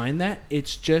don't mind that.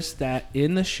 It's just that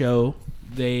in the show,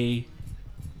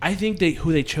 I think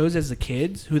who they chose as the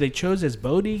kids, who they chose as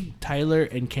Bodhi, Tyler,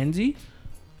 and Kenzie,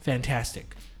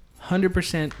 fantastic.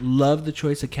 100% love the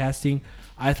choice of casting.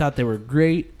 I thought they were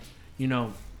great,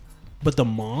 but the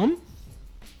mom,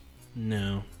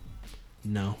 no,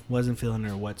 wasn't feeling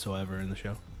her whatsoever in the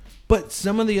show. But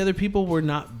some of the other people were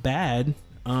not bad.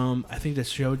 I think the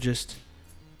show just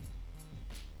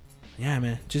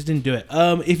didn't do it.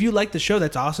 If you like the show,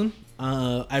 that's awesome.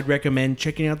 I'd recommend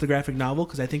checking out the graphic novel,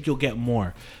 because I think you'll get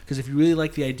more. Because if you really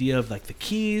like the idea of like the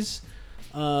keys,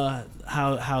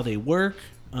 how they work,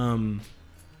 the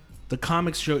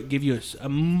comics give you a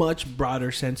much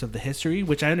broader sense of the history,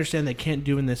 which I understand they can't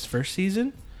do in this first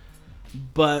season.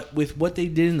 But with what they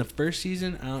did in the first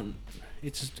season, I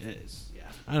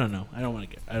don't know. I don't want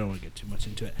to get too much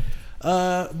into it.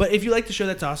 But if you like the show,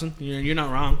 that's awesome. You're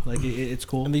not wrong. Like it's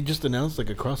cool. And they just announced like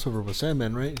a crossover with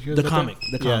Sandman, right? The comic.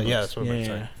 Yeah, that's what I'm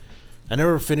saying. I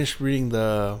never finished reading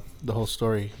the whole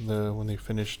story. When they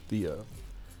finished the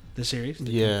series.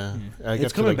 I got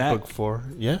It's coming back. book 4.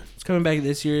 Yeah, it's coming back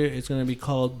this year. It's going to be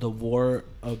called The War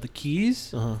of the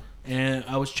Keys. And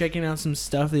I was checking out some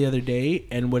stuff the other day,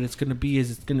 and what it's going to be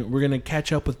is we're going to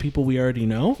catch up with people we already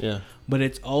know. Yeah. But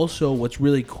it's also, what's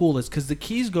really cool is because the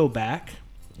keys go back.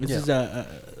 This is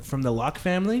from the Locke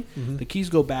family. Mm-hmm. The keys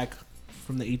go back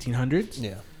from the 1800s.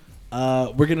 Yeah.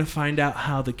 We're going to find out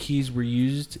how the keys were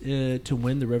used to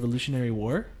win the Revolutionary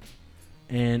War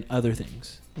and other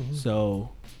things. Mm-hmm. So,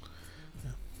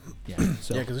 yeah.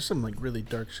 So, because there's some like really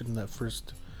dark shit in that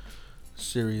first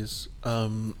series. I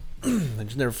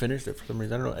just never finished it for some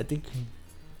reason. I don't know. I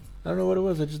don't know what it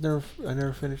was. I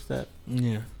never finished that.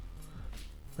 Yeah.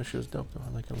 That shit was dope though.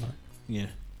 I like it a lot. Yeah.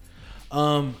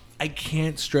 I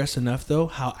can't stress enough though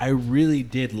how I really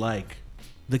did like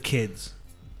the kids,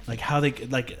 like how they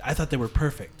I thought they were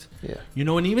perfect. Yeah.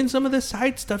 And even some of the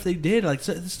side stuff they did, like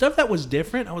stuff that was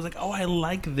different. I was like, oh, I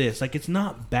like this. Like it's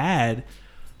not bad,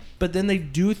 but then they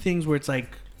do things where it's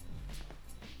like,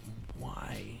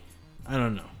 why? I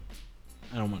don't know.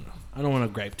 I don't want to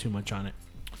gripe too much on it.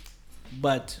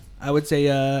 But I would say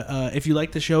if you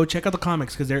like the show, check out the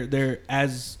comics, because if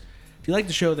you like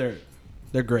the show, they're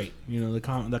great.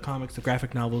 The comics, the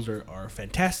graphic novels are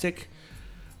fantastic.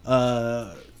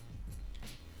 Can't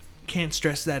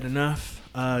stress that enough.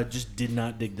 Just did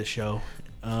not dig the show.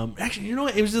 Actually, you know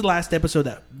what? It was the last episode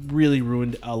that really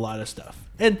ruined a lot of stuff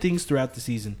and things throughout the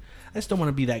season. I just don't want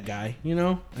to be that guy.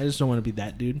 I just don't want to be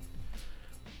that dude.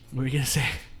 What were you gonna say?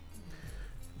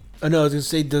 No, I was gonna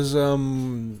say, does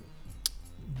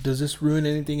this ruin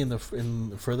anything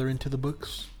in further into the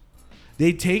books?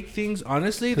 They take things,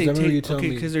 honestly. They take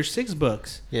because there's 6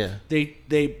 books. Yeah.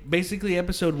 They basically,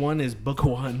 episode 1 is book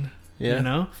 1.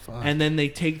 Yeah. Fuck. And then they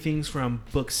take things from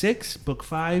book 6, book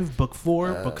 5, book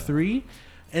 4, book 3,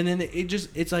 and then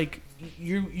it's like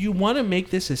you want to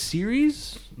make this a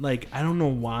series. Like I don't know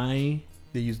why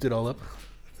they used it all up.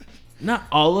 Not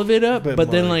all of it up,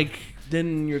 but then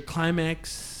then your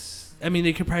climax. I mean,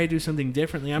 they could probably do something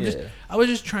differently. I was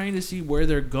just trying to see where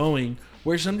they're going.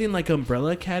 Where something like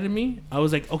Umbrella Academy, I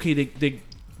was like, okay, they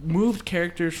moved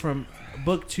characters from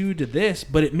book 2 to this,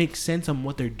 but it makes sense on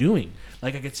what they're doing.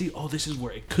 Like I could see, this is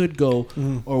where it could go,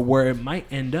 or where it might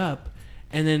end up,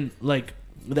 and then like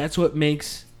that's what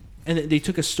makes and they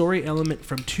took a story element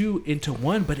from 2 into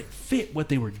 1, but it fit what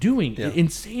they were doing. Yeah. It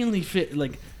insanely fit.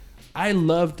 Like, I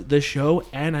loved the show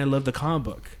and I loved the comic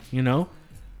book. You know,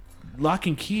 Lock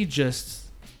and Key just.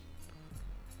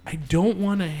 I don't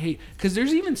want to hate, because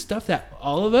there's even stuff that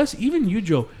all of us, even you,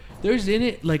 Joe, there's in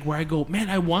it like where I go, man,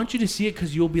 I want you to see it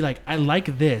because you'll be like, I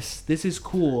like this. This is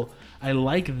cool. I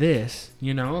like this.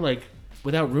 You know, like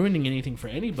without ruining anything for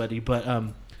anybody, but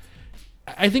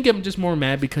I think I'm just more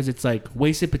mad because it's like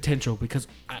wasted potential, because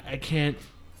I can't,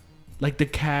 like, the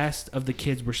cast of the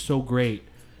kids were so great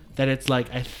that it's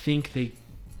like I think they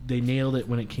nailed it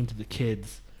when it came to the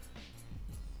kids.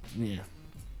 Yeah.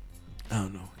 I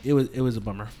don't know. It was a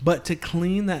bummer. But to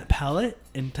clean that palette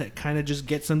and to kind of just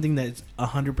get something that's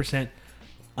 100%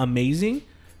 amazing,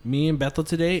 me and Bethel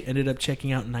today ended up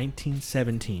checking out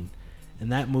 1917.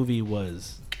 And that movie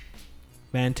was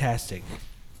fantastic.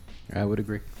 I would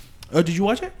agree. Oh, did you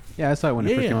watch it? Yeah, I saw it when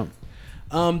it first came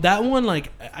out. That one,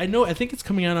 like, I think it's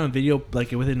coming out on video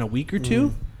like within a week or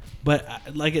two. But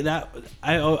like that,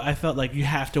 I felt like you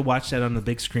have to watch that on the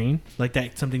big screen. Like,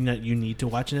 that's something that you need to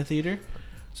watch in a theater.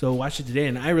 So watch it today,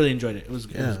 and I really enjoyed it. It was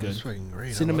good. It was fucking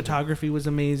great. Cinematography was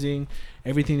amazing.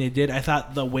 Everything they did, I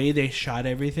thought the way they shot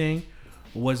everything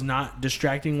was not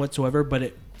distracting whatsoever, but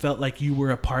it felt like you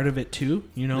were a part of it too.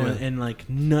 You know, Yeah. and like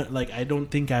not like I don't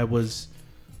think I was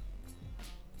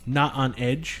not on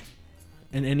edge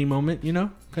in any moment. You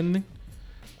know, kind of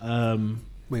thing.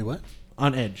 Wait, what?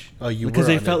 On edge. Oh, you because were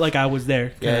they on felt edge. like I was there.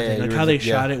 Kind of thing. Like you how were- they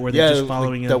shot it, where they're just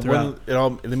following like it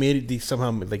throughout. They made it. They somehow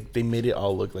like they made it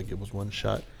all look like it was one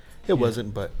shot. It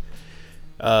wasn't, but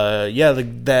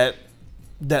like that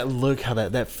look, how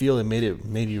that feel, it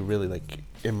made you really like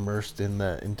immersed in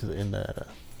that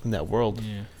in that world.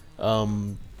 Yeah. I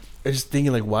was just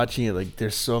thinking, like, watching it, like,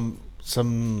 there's some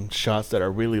shots that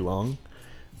are really long.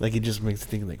 Like, it just makes you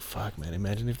think, like, fuck, man,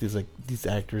 imagine if these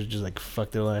actors just, like, fuck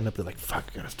their lineup. They're like, fuck,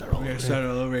 I gotta start all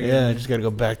over. again. Yeah, I just gotta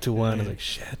go back to one. I was Yeah. like,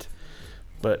 shit.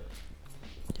 But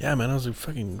yeah, man, it was a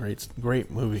fucking great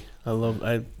movie.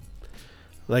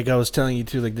 Like I was telling you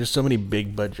too, like, there's so many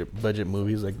big budget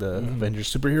movies, like the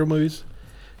Avengers superhero movies,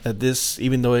 that this,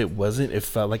 even though it wasn't, it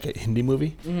felt like an indie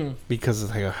movie because of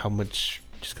like how much,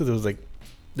 just because it was like,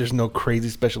 there's no crazy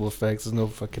special effects, there's no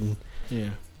fucking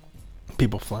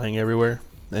people flying everywhere,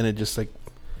 and it just like,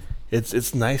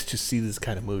 it's nice to see this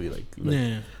kind of movie,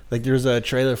 like there's a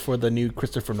trailer for the new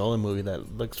Christopher Nolan movie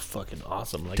that looks fucking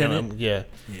awesome. Like, Tenet? yeah.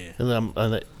 And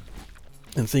then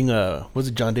and seeing was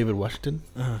it John David Washington?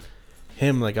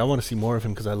 Him, like, I want to see more of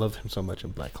him because I loved him so much in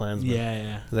Black Klansman.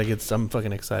 Yeah. Like, I'm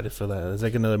fucking excited for that. It's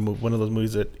like another one of those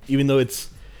movies that, even though it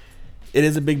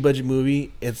is a big budget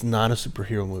movie, it's not a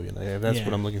superhero movie. Like, that's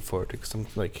what I'm looking forward to, because I'm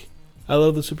like, I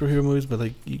love the superhero movies, but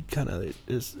like, you kind of,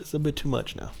 it's a bit too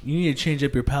much now. You need to change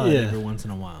up your palette every once in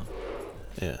a while.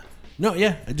 Yeah. No,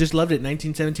 yeah, I just loved it.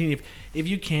 1917. If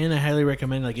you can, I highly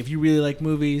recommend. Like, if you really like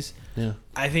movies, Yeah.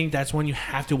 I think that's one you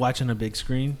have to watch on a big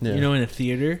screen. Yeah. You know, in a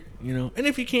theater. You know, and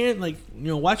if you can't, like, you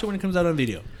know, watch it when it comes out on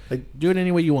video. Like, Do it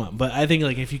any way you want. But I think,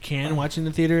 like, if you can watch it in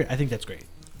the theater, I think that's great.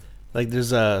 like, there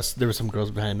were some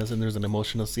girls behind us, and there's an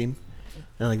emotional scene,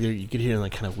 and like, you could hear them,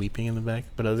 like, kind of weeping in the back.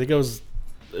 But I think it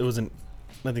wasn't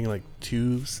nothing like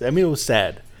too. I mean, it was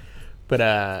sad. But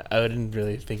I didn't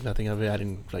really think nothing of it. I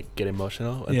didn't like get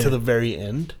emotional until the very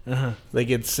end. Like,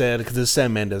 it said, because it's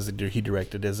Sam Mendes, he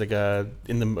directed it. It's like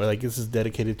this is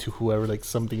dedicated to whoever, like,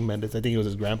 something Mendes. I think it was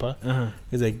his grandpa.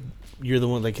 He's like, you're the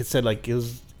one. Like, it said, like, it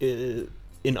was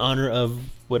in honor of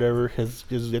whatever his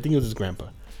I think it was his grandpa.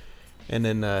 And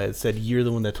then it said, you're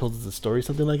the one that told us the story,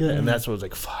 something like that. And that's what I was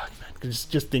like, fuck, man.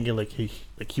 Just thinking, like, he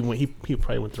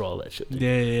probably went through all that shit.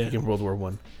 Yeah. Like, in World War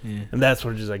I. Yeah. And that's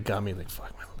what just like got me, like,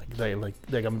 fuck, man. Like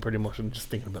got me pretty emotional just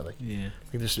thinking about, like,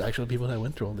 there's actual people that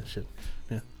went through all this shit.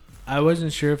 Yeah. I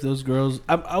wasn't sure if those girls.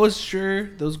 I was sure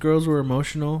those girls were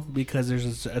emotional because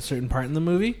there's a certain part in the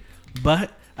movie,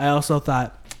 but I also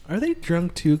thought, are they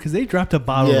drunk too? Because they dropped a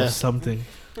bottle of something.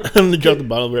 And they dropped the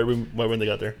bottle right when they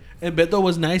got there. And Beto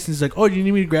was nice and he's like, "Oh, do you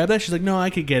need me to grab that?" She's like, "No, I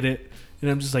could get it."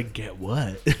 And I'm just like, "Get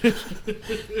what?"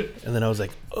 And then I was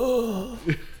like, oh.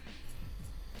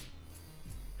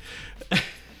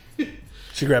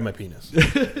 She grabbed my penis.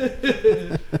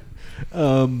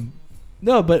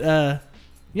 No, but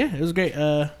yeah, it was great.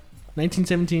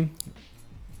 1917,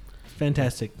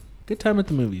 fantastic, good time at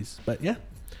the movies. But yeah,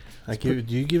 Do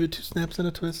you give it 2 snaps and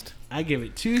a twist? I give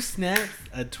it 2 snaps,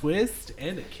 a twist,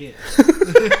 and a kiss.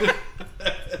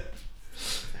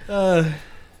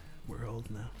 We're old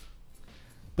now.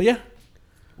 But yeah,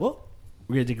 well,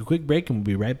 we're gonna take a quick break and we'll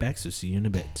be right back. So see you in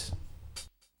a bit.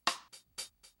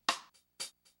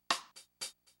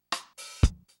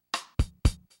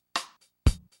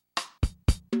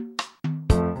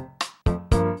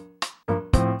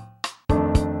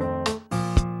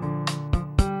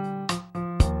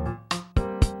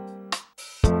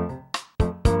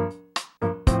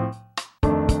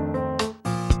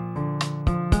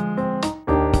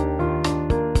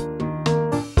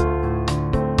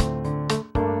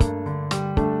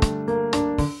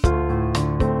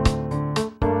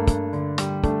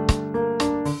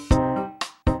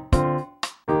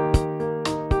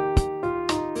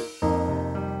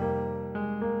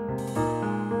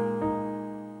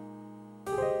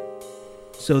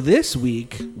 So this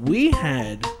week we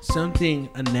had something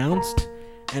announced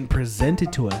and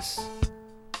presented to us.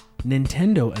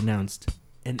 Nintendo announced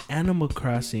an Animal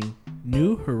Crossing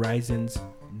New Horizons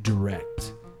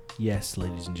Direct. Yes,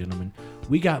 ladies and gentlemen,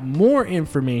 we got more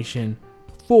information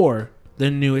for the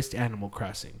newest Animal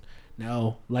Crossing.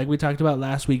 Now, like we talked about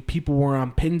last week, people were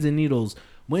on pins and needles.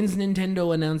 When's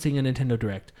Nintendo announcing a Nintendo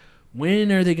Direct?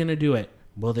 When are they going to do it?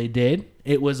 Well, they did.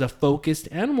 It was a focused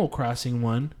Animal Crossing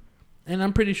one. And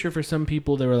I'm pretty sure for some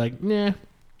people, they were like, nah,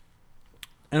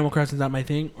 Animal Crossing's not my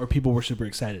thing. Or people were super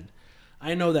excited.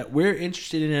 I know that we're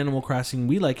interested in Animal Crossing.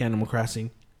 We like Animal Crossing.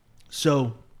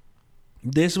 So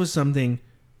this was something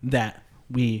that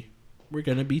we were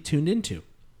going to be tuned into.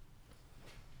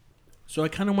 So I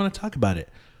kind of want to talk about it.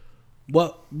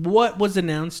 What was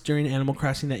announced during Animal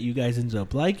Crossing that you guys ended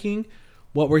up liking?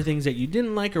 What were things that you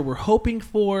didn't like or were hoping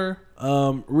for?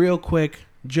 Real quick,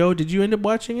 Joe, did you end up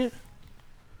watching it?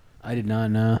 I did not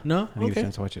know. No? I didn't get a Okay.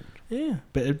 chance to watch it. Yeah,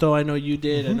 but though I know you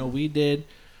did, I know we did.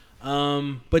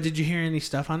 But did you hear any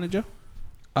stuff on it, Joe?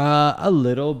 A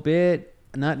little bit.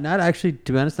 Not actually.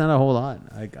 To be honest, not a whole lot.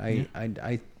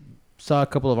 I saw a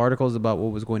couple of articles about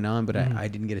what was going on, but I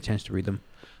didn't get a chance to read them.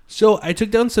 So I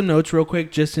took down some notes real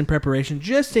quick just in preparation,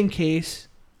 just in case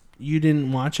you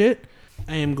didn't watch it.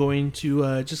 I am going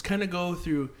to just kind of go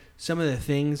through some of the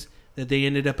things that they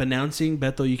ended up announcing.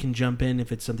 Bethel, you can jump in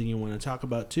if it's something you want to talk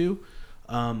about too.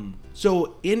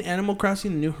 So in Animal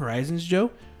Crossing: The New Horizons,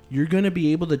 Joe, you're going to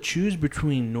be able to choose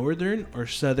between northern or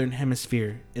southern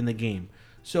hemisphere in the game.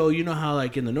 So you know how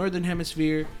like in the northern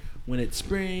hemisphere, when it's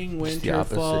spring, winter,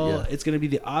 opposite, fall, yeah. it's going to be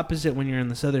the opposite when you're in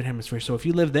the southern hemisphere. So if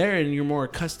you live there and you're more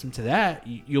accustomed to that,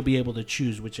 you'll be able to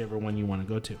choose whichever one you want to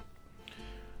go to.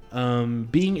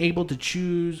 Being able to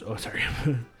choose,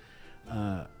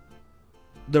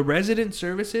 the resident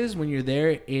services when you're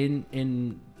there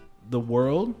in the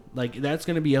world, like that's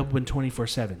going to be open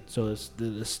 24/7. So it's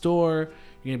the store,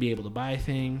 you're going to be able to buy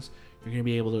things, you're going to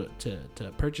be able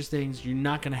to purchase things. You're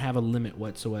not going to have a limit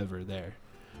whatsoever there.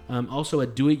 Also a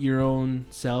do-it-your-own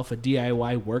self, a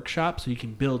DIY workshop, so you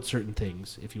can build certain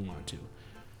things if you want to.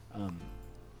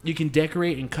 You can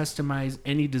decorate and customize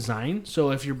any design.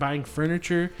 So if you're buying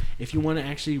furniture, if you want to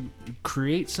actually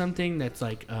create something that's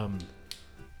like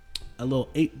a little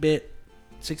 8-bit,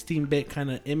 16-bit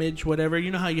kind of image, whatever. You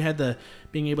know how you had the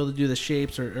being able to do the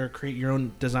shapes or create your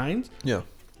own designs? Yeah.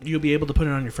 You'll be able to put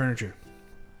it on your furniture.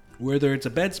 Whether it's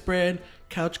a bedspread,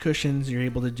 couch cushions, you're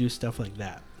able to do stuff like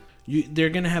that. They're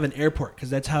going to have an airport because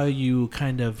that's how you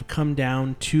kind of come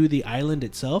down to the island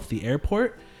itself, the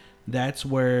airport. That's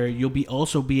where you'll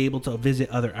also be able to visit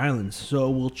other islands. So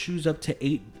we'll choose up to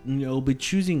 8. We'll be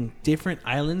choosing different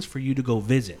islands for you to go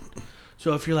visit.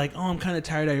 So if you're like, oh, I'm kind of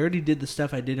tired, I already did the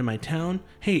stuff I did in my town.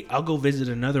 Hey, I'll go visit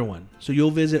another one. So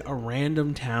you'll visit a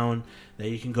random town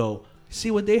that you can go see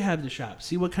what they have to shop,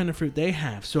 see what kind of fruit they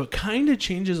have. So it kind of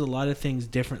changes a lot of things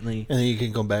differently. And then you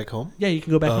can go back home? Yeah, you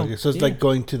can go back home. Okay. So it's Yeah. like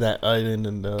going to that island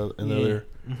and another.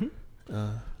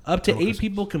 Up to Okay. 8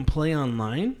 people can play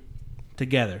online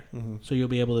together. Mm-hmm. So you'll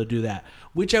be able to do that.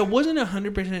 Which I wasn't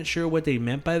 100% sure what they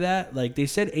meant by that. Like they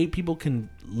said 8 people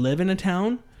can live in a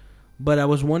town. But I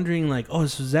was wondering like, oh,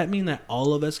 so does that mean that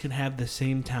all of us can have the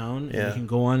same town and Yeah. we can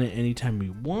go on it anytime we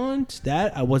want?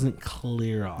 That I wasn't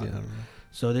clear on. Yeah, I don't know.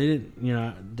 So they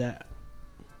didn't, that.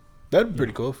 That'd be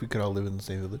pretty cool if we could all live in the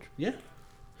same village. Yeah.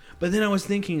 But then I was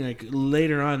thinking, like,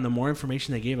 later on, the more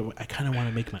information they gave, I kind of want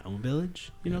to make my own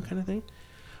village, kind of thing.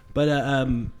 But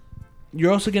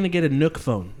you're also going to get a Nook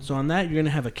phone. So on that, you're going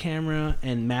to have a camera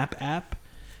and map app.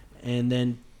 And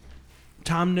then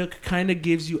Tom Nook kind of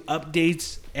gives you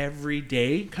updates every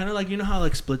day. Kind of like, you know how,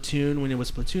 like, Splatoon, when it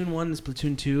was Splatoon 1 and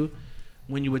Splatoon 2,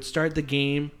 when you would start the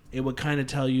game, it would kind of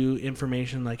tell you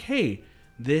information like, hey,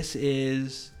 this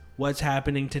is what's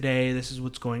happening today. This is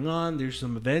what's going on. There's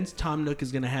some events. Tom Nook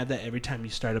is going to have that every time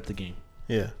you start up the game.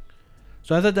 Yeah.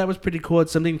 So I thought that was pretty cool.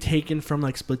 It's something taken from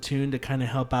like Splatoon to kind of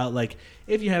help out. Like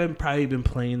if you haven't probably been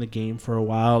playing the game for a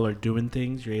while or doing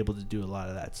things, you're able to do a lot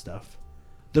of that stuff.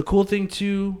 The cool thing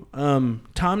too,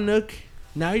 Tom Nook,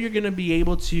 now you're going to be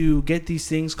able to get these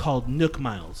things called Nook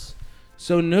Miles.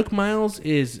 So Nook Miles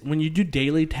is when you do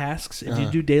daily tasks, if you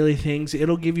do daily things,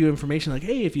 it'll give you information like,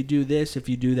 hey, if you do this, if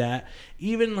you do that.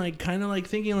 Even like kind of like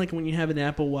thinking like when you have an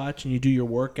Apple Watch and you do your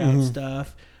workout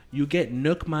stuff, you get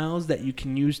Nook Miles that you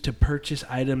can use to purchase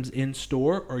items in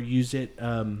store or use it.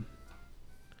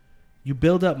 You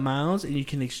build up miles and you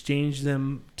can exchange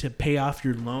them to pay off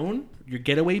your loan, your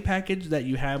getaway package that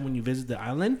you have when you visit the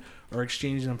island, or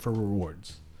exchange them for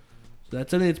rewards. So that's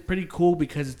something that's pretty cool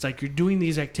because it's like you're doing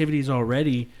these activities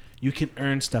already. You can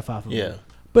earn stuff off of them.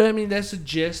 But I mean, that's the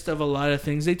gist of a lot of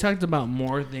things. They talked about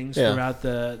more things Yeah. throughout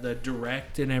the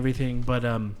direct and everything. But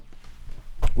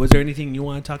was there anything you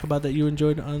want to talk about that you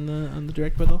enjoyed on the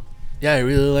direct, Beto? Yeah, I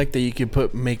really like that you can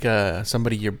make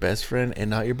somebody your best friend and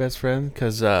not your best friend.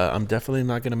 Because I'm definitely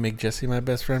not gonna make Jesse my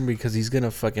best friend because he's gonna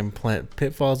fucking plant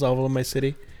pitfalls all over my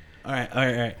city, All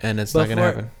right. and it's not gonna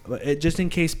happen. Just in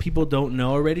case people don't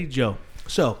know already, Joe.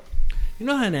 So, you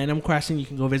know how in Animal Crossing you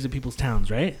can go visit people's towns,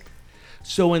 right?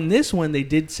 So in this one, they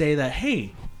did say that,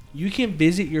 hey, you can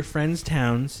visit your friends'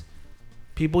 towns.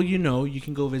 People you know, you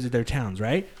can go visit their towns,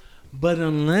 right? But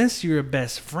unless you're a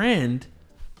best friend,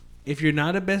 if you're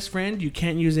not a best friend, you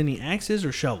can't use any axes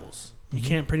or shovels. You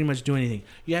can't pretty much do anything.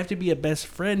 You have to be a best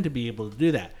friend to be able to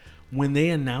do that. When they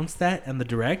announced that in the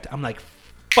direct, I'm like,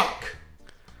 fuck.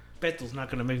 Beto's not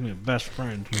going to make me a best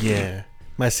friend. Yeah,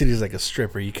 my city's like a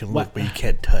stripper. You can What? look, but you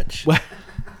can't touch. Why,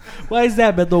 why is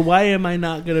that, Beto? Why am I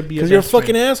not going to be a best Because you're a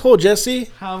fucking friend? asshole, Jesse.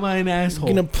 How am I an asshole?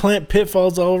 You're gonna plant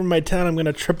pitfalls all over my town. I'm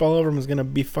gonna trip all over them. It's gonna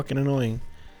be fucking annoying.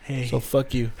 Hey, So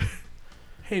fuck you.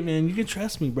 hey, man, you can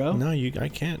trust me, bro. No, I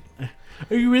can't.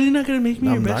 Are you really not going to make me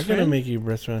I'm your not best gonna friend? make you your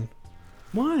best friend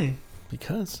Why?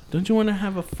 because Don't you want to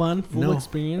have a fun, full No.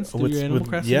 experience through your Animal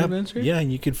Crossing yeah, adventure? yeah,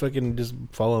 and you could fucking just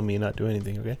follow me and not do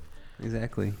anything. Okay.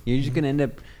 Exactly. You're just gonna end up.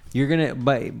 You're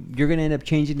gonna end up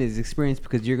changing his experience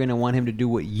because you're gonna want him to do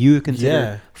what you consider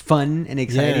Yeah. fun and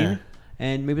exciting, Yeah.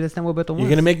 and maybe that's not what Beto wants. You're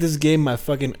gonna make this game my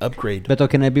fucking upgrade. Beto,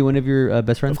 can I be one of your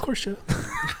best friends? Of course, you.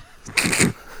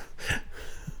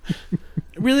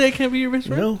 Really, I can't be your best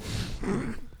friend? No.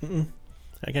 Mm-mm.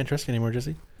 I can't trust you anymore,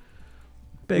 Jesse.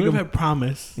 What if I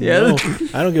promise? Yeah. No,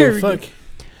 I don't give Here a we fuck.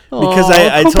 go. Because Aw,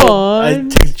 I come told on. I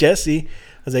text Jesse.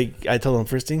 I told him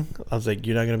first thing. I was like,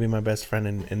 "You're not gonna be my best friend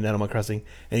in Animal Crossing,"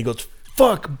 and he goes,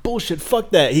 "Fuck, bullshit,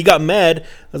 fuck that." He got mad. I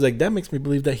was like, "That makes me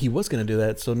believe that he was gonna do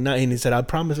that." So now, and he said, "I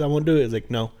promise I won't do it." I was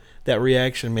like, "No." That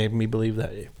reaction made me believe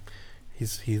that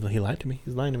he lied to me.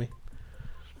 He's lying to me.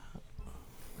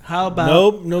 How about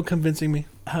Nope, no convincing me.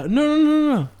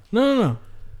 No.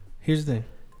 Here's the thing.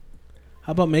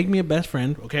 How about make me a best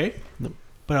friend, okay? Nope.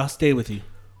 But I'll stay with you.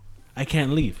 I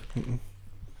can't leave. Mm-mm.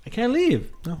 I can't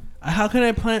leave. No. How can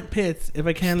I plant pits if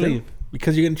I can't Still, leave?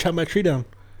 because you're gonna chop my tree down.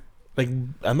 Like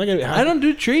I'm not gonna. I don't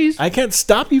do trees. I can't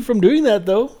stop you from doing that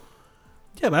though.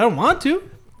 Yeah, but I don't want to.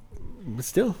 But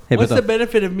still, Hey, What's Beto, the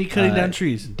benefit of me cutting uh, down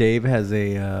trees? Dave has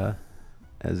a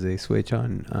switch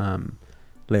on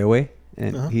layaway,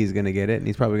 and Uh-huh. he's gonna get it, and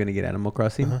he's probably gonna get Animal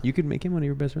Crossing. Uh-huh. You could make him one of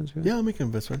your best friends. For yeah, I'll make him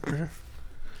a best friend for sure.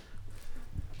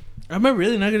 Am I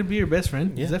really not going to be your best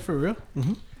friend? Yeah. Is that for real?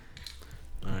 Mm-hmm.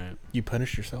 All right. You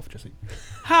punished yourself, Jesse.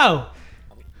 How?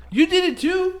 You did it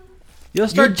too. You'll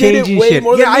start did it changing way shit.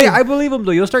 more Yeah, than me. I believe him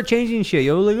though. You'll start changing shit.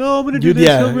 You'll like, oh, I'm gonna do Dude, this.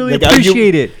 yeah, He'll really like, you-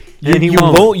 appreciate it. You, And he you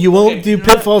won't. You won't Okay, do you know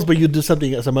what? pitfalls, but you do some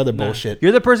other Nah. bullshit.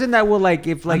 You're the person that will like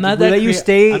if like not if we that let you crea-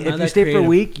 stay. I'm If not you that stay for a creative.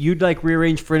 week, you'd like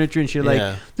rearrange furniture and shit. Like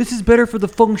Yeah. this is better for the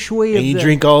feng shui. And of you the-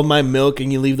 drink all my milk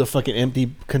and you leave the fucking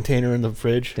empty container in the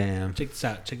fridge. Damn. Check this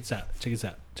out.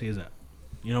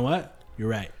 You know what? You're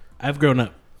right. I've grown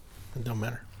up. It don't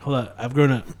matter. Hold up. I've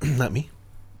grown up. Not me.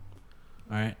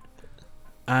 All right.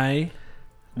 I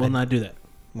will not do that.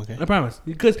 Okay. I promise.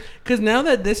 Because now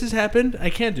that this has happened, I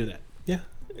can't do that. Yeah.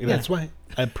 That's why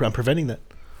I'm preventing that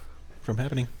from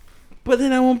happening. But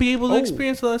then I won't be able to Oh.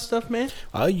 experience all that stuff, man.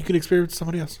 You could experience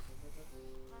somebody else.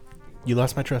 You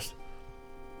lost my trust.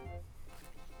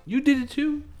 You did it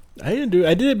too. I didn't do it.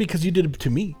 I did it because you did it to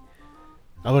me.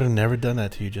 I would have never done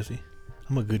that to you, Jesse.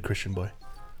 I'm a good Christian boy.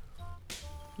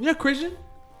 You're a Christian?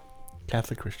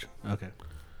 Catholic Christian. Okay.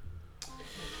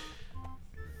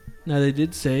 Now they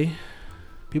did say,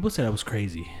 people said I was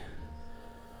crazy,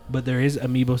 but there is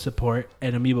amiibo support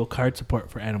and amiibo card support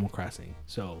for Animal Crossing.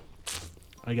 So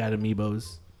I got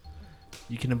amiibos.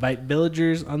 You can invite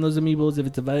villagers on those amiibos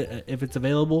if it's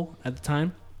available at the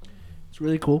time. It's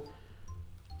really cool.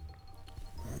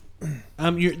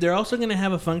 They're also going to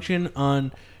have a function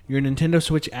on your Nintendo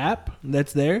Switch app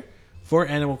that's there for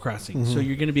Animal Crossing. So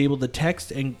you're going to be able to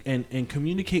text and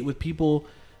communicate with people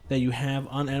that you have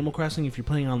on Animal Crossing if you're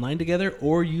playing online together,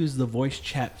 or use the voice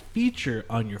chat feature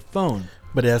on your phone.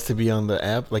 But it has to be on the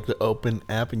app, like the open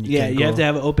app, and you Yeah, can't you have go- to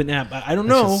have an open app. I don't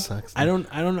That know. just sucks, I don't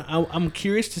know. I'm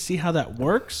curious to see how that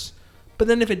works. But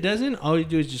then if it doesn't, all you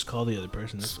do is just call the other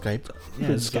person. That's all. Skype. Yeah,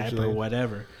 Skype or Something.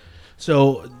 whatever.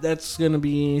 So that's gonna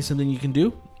be something you can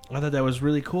do. I thought that was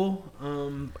really cool.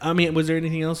 I mean, was there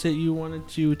anything else that you wanted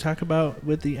to talk about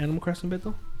with the Animal Crossing bit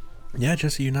though? Yeah,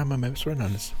 Jesse, you're not my best friend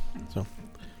on this, so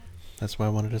that's what I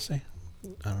wanted to say.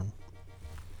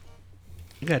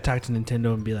 You gotta talk to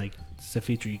Nintendo and be like, "It's a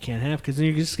feature you can't have," because then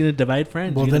you're just gonna divide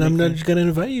friends. Well, You're then gonna I'm make not just gonna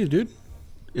invite you, dude.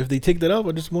 If they take that off,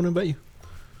 I just won't invite you.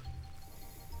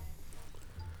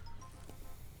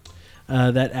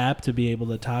 that app to be able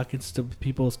to talk and stuff with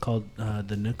people. It's called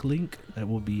the Nook Link. That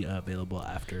will be available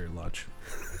after launch.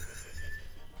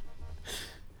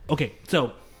 Okay,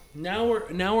 so now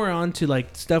we're on to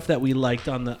like stuff that we liked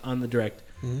on the direct.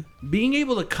 Mm-hmm. Being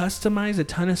able to customize a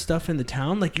ton of stuff in the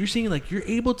town, like you're seeing, like you're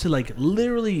able to like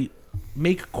literally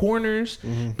make corners.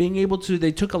 Mm-hmm. Being able to,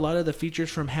 they took a lot of the features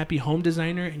from Happy Home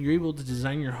Designer, and you're able to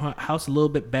design your house a little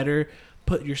bit better,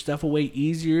 put your stuff away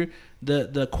easier.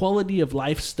 The quality of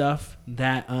life stuff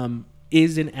that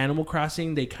is in Animal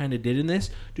Crossing, they kind of did in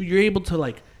this. Dude, you're able to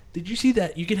like. Did you see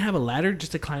that you can have a ladder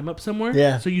just to climb up somewhere?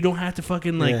 Yeah. So you don't have to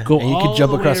fucking like Yeah. go And you all can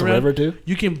jump the way across a around. river, too.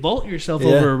 You can vault yourself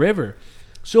Yeah. over a river.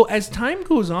 So as time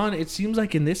goes on, it seems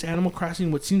like in this Animal Crossing,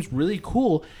 what seems really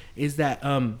cool is that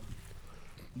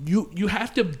you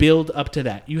have to build up to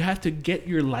that. You have to get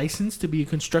your license to be a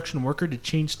construction worker to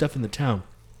change stuff in the town.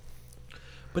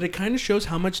 But it kind of shows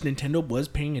how much Nintendo was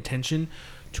paying attention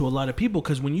to a lot of people.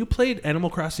 Because when you played Animal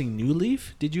Crossing New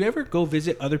Leaf, did you ever go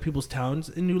visit other people's towns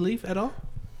in New Leaf at all?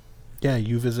 Yeah,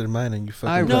 you visited mine and you fucking.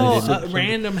 I No, really did.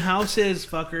 random houses,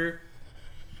 fucker.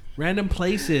 Random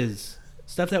places.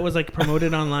 Stuff that was like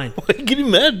promoted online. Why are you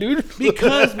getting mad, dude?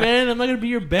 Because, man, I'm not gonna be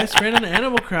your best friend on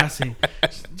Animal Crossing.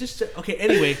 Just okay.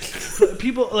 Anyway,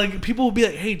 people will be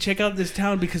like, "Hey, check out this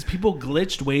town," because people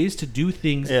glitched ways to do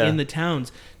things Yeah. in the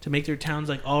towns to make their towns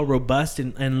like all robust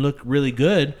and look really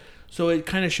good. So it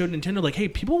kind of showed Nintendo like, "Hey,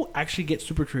 people actually get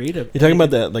super creative." You're talking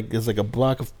about that, like, it's like a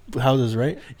block of houses,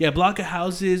 right? Yeah, block of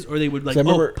houses, or they would like So I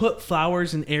remember- put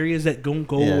flowers in areas that don't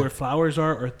go Yeah. where flowers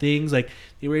are, or things like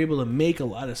they were able to make a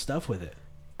lot of stuff with it.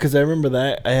 Because I remember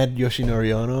that I had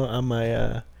Yoshinori Ono on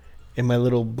my in my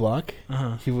little block.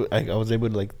 Uh I was able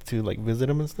to visit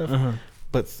him and stuff. huh.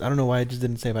 But I don't know why I just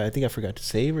didn't save. I think I forgot to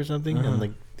save or something. Uh-huh. And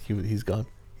like he's gone.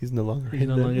 He's no longer. He's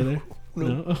no there. longer there.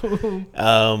 No.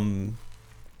 No.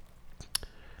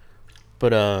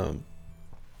 But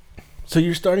so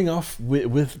you're starting off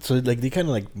with so like they kind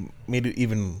of like made it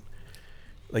even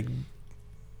like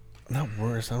not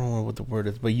worse. I don't know what the word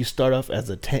is, but you start off as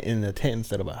a tent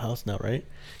instead of a house now, right?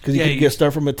 Because you Yeah, can you-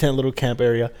 start from a tent, little camp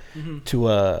area, Mhm. to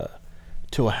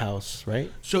a house, right?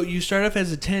 So you start off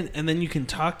as a tent, and then you can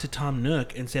talk to Tom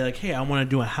Nook and say like, "Hey, I want to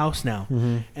do a house now,"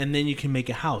 and then you can make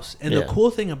a house. And the Yeah. cool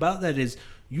thing about that is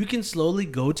you can slowly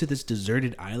go to this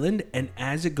deserted island, and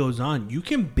as it goes on, you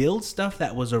can build stuff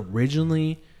that was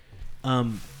originally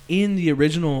in the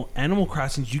original Animal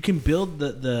Crossings. You can build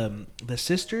the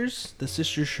sisters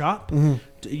shop.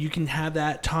 You can have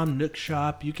that Tom Nook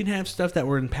shop. You can have stuff that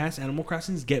were in past Animal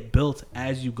Crossings get built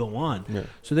as you go on. Yeah.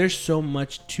 So there's so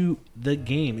much to the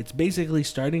game. It's basically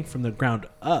starting from the ground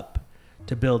up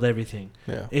to build everything.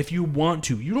 Yeah. If you want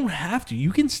to, you don't have to.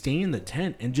 You can stay in the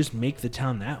tent and just make the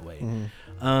town that way.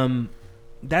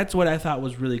 That's what I thought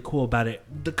was really cool about it.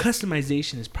 The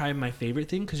customization is probably my favorite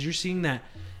thing, because you're seeing that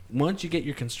once you get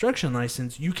your construction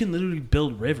license, you can literally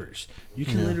build rivers. You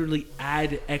can literally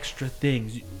add extra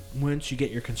things once you get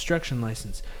your construction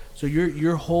license. So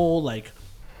your whole like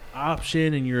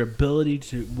option and your ability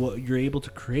to what you're able to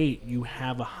create, you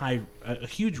have a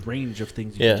huge range of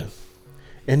things you Yeah. can do.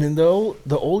 And then though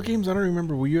the old games, I don't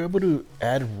remember. Were you able to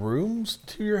add rooms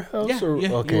to your house? Yeah, or yeah,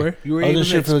 you okay. were. You were I able wasn't to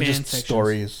sure if it was expand just sections.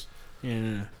 stories. Yeah,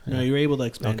 no. Yeah. You were able to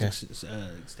expand Okay.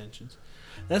 extensions.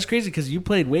 That's crazy because you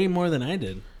played way more than I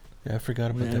did Yeah, I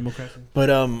forgot in about that. Animal Crossing. But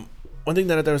one thing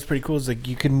that I thought was pretty cool is like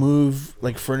you can move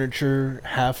like furniture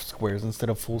half squares instead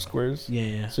of full squares. Yeah,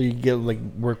 yeah. So you get like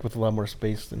work with a lot more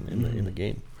space in the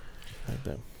game. Like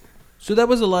that. So that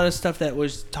was a lot of stuff that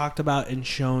was talked about and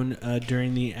shown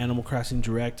during the Animal Crossing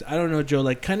Direct. I don't know, Joe,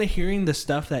 like kind of hearing the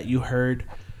stuff that you heard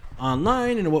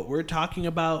online and what we're talking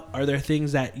about, are there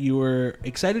things that you were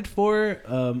excited for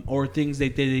or things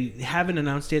that they haven't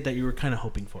announced yet that you were kind of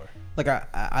hoping for? Like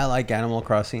I like Animal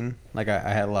Crossing. Like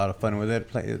I had a lot of fun with it.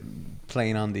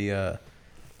 Playing on the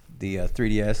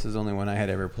 3DS is the only one I had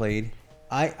ever played.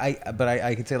 But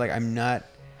I could say like I'm not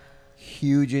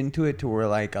huge into it to where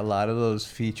like a lot of those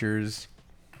features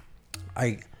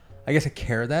I guess I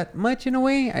care that much in a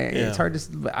way. It's hard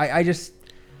to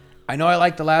I know I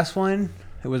liked the last one.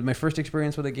 It was my first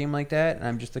experience with a game like that, and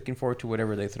I'm just looking forward to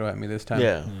whatever they throw at me this time.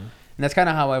 Yeah. And that's kind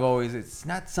of how I've always. It's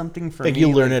not something for Like me. you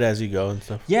learn it as you go and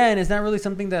stuff. Yeah, and it's not really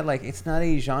something that like it's not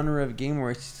a genre of game where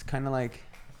it's kind of like,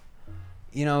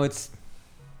 you know, it's.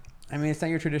 I mean, it's not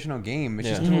your traditional game. It's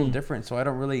just a little different. So I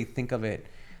don't really think of it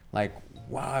like,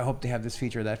 wow, I hope they have this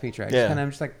feature or that feature. I'm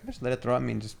just like, just let it throw at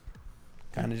me and just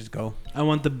kind of just go. I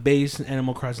want the base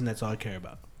Animal Crossing. That's all I care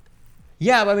about.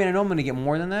 Yeah, but I mean, I know I'm gonna get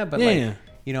more than that, but Yeah, like. yeah.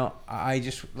 You know, I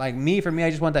just like me. For me,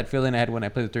 I just want that feeling I had when I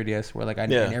played the 3DS, where like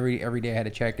and every day I had to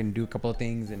check and do a couple of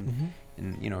things and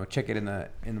you know check it in the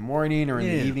morning or in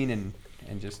the evening and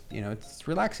and just it's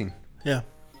relaxing. Yeah.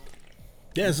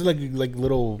 Yeah, it's like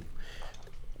little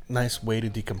nice way to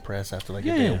decompress after like a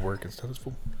day of work and stuff. It's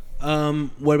cool.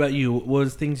 What about you? What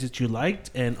was things that you liked,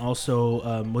 and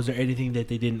also was there anything that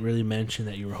they didn't really mention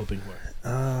that you were hoping for?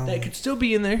 That could still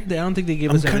be in there. I don't think they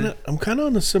gave us. I'm kind of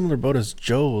on a similar boat as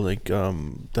Joe. Like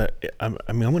that. I'm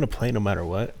gonna play no matter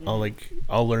what.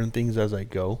 I'll learn things as I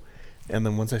go, and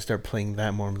then once I start playing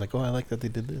that more, I'm like, oh, I like that they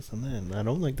did this, and then I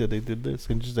don't like that they did this,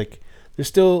 and just like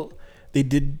they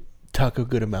did talk a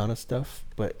good amount of stuff,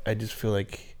 but I just feel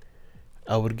like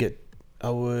I would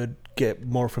get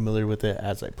more familiar with it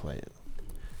as I play it.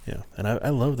 Yeah, and I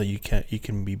love that you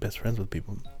can be best friends with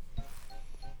people.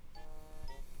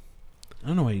 I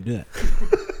don't know why you do that.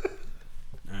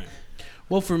 All right.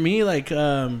 Well, for me,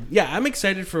 I'm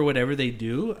excited for whatever they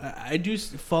do. I do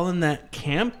fall in that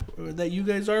camp that you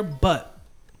guys are, but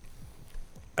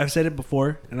I've said it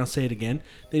before, and I'll say it again.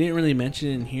 They didn't really mention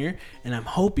it in here, and I'm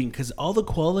hoping, because all the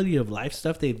quality of life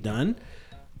stuff they've done,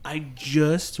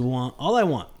 all I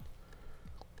want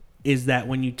is that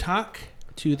when you talk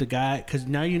to the guy, because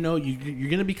now you're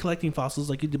going to be collecting fossils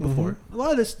like you did before. A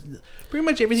lot of this, pretty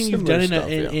much everything you've done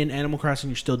in Animal Crossing,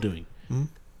 you're still doing.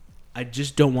 I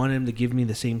just don't want him to give me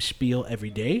the same spiel every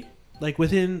day. Like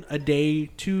within a day,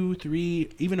 2,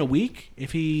 3, even a week,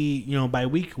 if he, by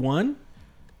week 1,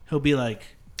 he'll be like,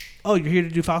 oh, you're here to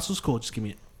do fossils? Cool, just give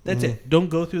me it. That's it. Don't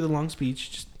go through the long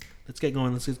speech. Just let's get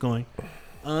going.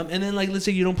 And then, let's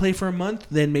say you don't play for a month,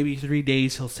 then maybe 3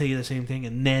 days he'll say the same thing,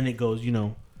 and then it goes,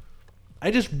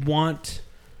 I just want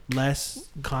less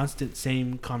constant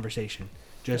same conversation.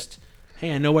 Just,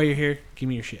 hey, I know why you're here. Give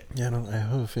me your shit. Yeah, I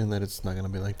have a feeling that it's not going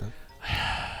to be like that.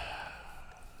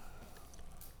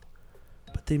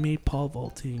 But they made pole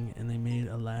vaulting, and they made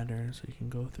a ladder so you can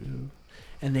go through.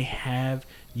 And they have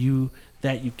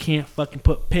that you can't fucking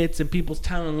put pits in people's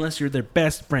town unless you're their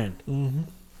best friend. Mm-hmm.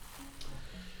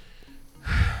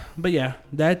 But yeah,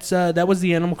 that was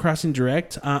the Animal Crossing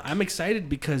Direct. I'm excited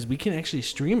because we can actually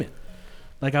stream it.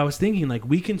 Like I was thinking,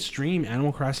 we can stream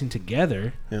Animal Crossing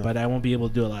together, but I won't be able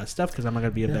to do a lot of stuff because I'm not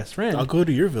gonna be a best friend. I'll go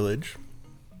to your village.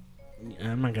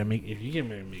 I'm not gonna make if you get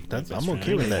married. Make that's best I'm friend,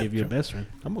 okay with that. Give you a best friend.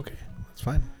 I'm okay. That's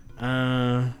fine.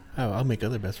 I'll make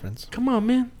other best friends. Come on,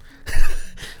 man.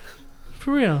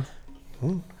 For real.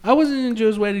 I wasn't in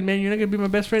Joe's wedding, man. You're not gonna be my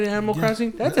best friend in Animal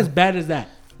Crossing. That's as bad as that.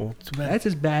 Well, too bad. That's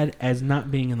as bad as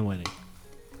not being in the wedding.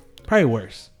 Probably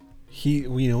worse. You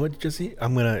know what, Jesse?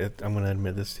 I'm gonna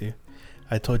admit this to you.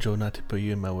 I told Joe not to put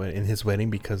you in his wedding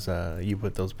because you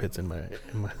put those pits in my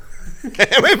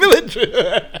my village.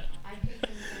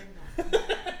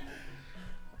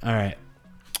 All right.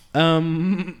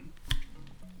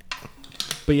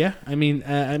 But yeah, I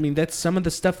mean that's some of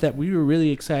the stuff that we were really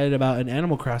excited about in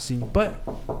Animal Crossing. But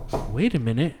wait a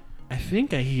minute, I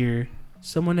think I hear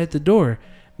someone at the door.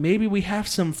 Maybe we have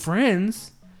some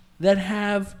friends that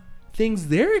have things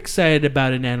they're excited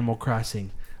about in Animal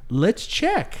Crossing. Let's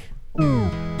check.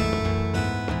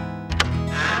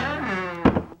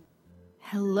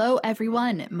 Hello,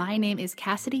 everyone. My name is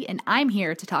Cassidy, and I'm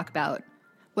here to talk about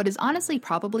what is honestly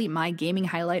probably my gaming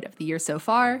highlight of the year so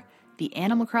far, the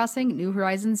Animal Crossing New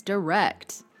Horizons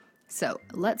Direct. So,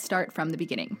 let's start from the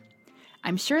beginning.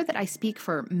 I'm sure that I speak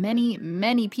for many,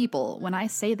 many people when I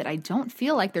say that I don't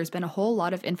feel like there's been a whole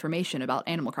lot of information about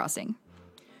Animal Crossing.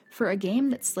 For a game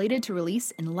that's slated to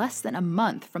release in less than a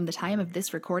month from the time of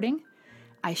this recording,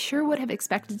 I sure would have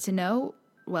expected to know,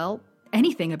 well,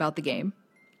 anything about the game.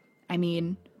 I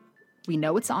mean, we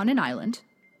know it's on an island.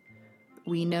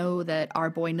 We know that our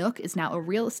boy Nook is now a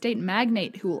real estate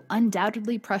magnate who will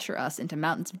undoubtedly pressure us into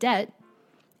mountains of debt.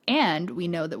 And we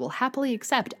know that we'll happily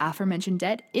accept aforementioned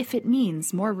debt if it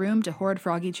means more room to hoard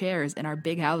froggy chairs in our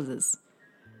big houses.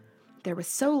 There was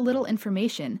so little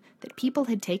information that people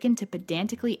had taken to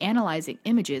pedantically analyzing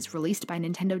images released by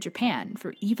Nintendo Japan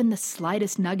for even the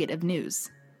slightest nugget of news.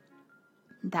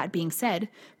 That being said,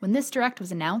 when this Direct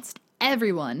was announced,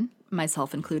 everyone,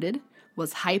 myself included,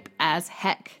 was hype as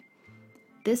heck.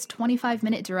 This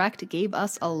 25-minute Direct gave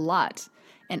us a lot,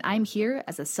 and I'm here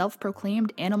as a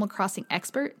self-proclaimed Animal Crossing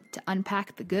expert to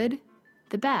unpack the good,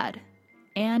 the bad,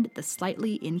 and the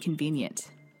slightly inconvenient.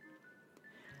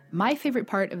 My favorite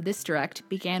part of this Direct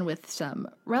began with some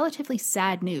relatively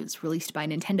sad news released by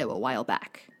Nintendo a while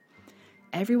back.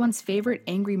 Everyone's favorite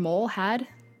angry mole had,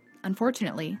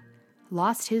 unfortunately,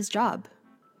 lost his job.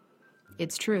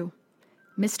 It's true.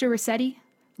 Mr. Rossetti,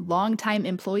 longtime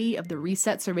employee of the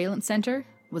Reset Surveillance Center,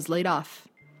 was laid off.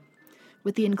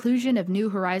 With the inclusion of New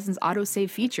Horizons' autosave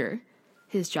feature,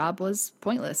 his job was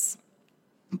pointless.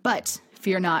 But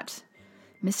fear not.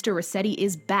 Mr. Rossetti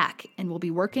is back and will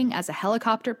be working as a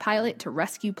helicopter pilot to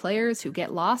rescue players who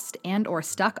get lost and or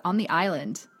stuck on the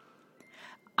island.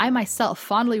 I myself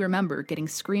fondly remember getting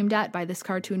screamed at by this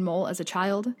cartoon mole as a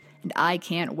child, and I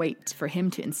can't wait for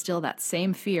him to instill that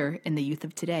same fear in the youth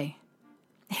of today.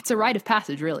 It's a rite of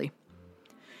passage, really.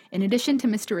 In addition to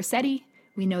Mr. Rossetti,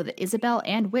 we know that Isabelle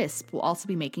and Wisp will also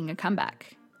be making a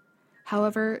comeback.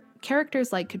 However,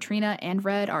 characters like Katrina and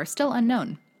Red are still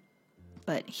unknown.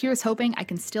 But here's hoping I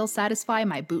can still satisfy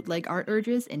my bootleg art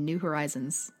urges in New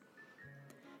Horizons.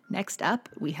 Next up,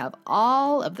 we have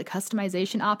all of the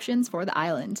customization options for the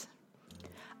island.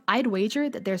 I'd wager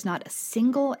that there's not a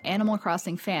single Animal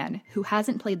Crossing fan who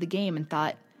hasn't played the game and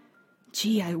thought,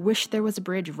 gee, I wish there was a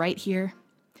bridge right here.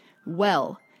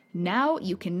 Well, now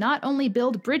you can not only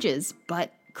build bridges,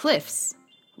 but cliffs,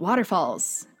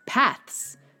 waterfalls,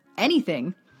 paths,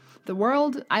 anything. The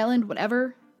world, island,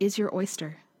 whatever, is your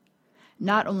oyster.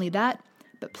 Not only that,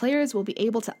 but players will be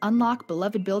able to unlock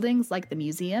beloved buildings like the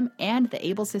museum and the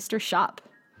Able Sister shop.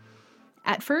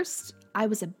 At first, I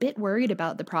was a bit worried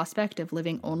about the prospect of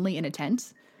living only in a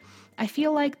tent. I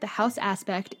feel like the house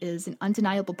aspect is an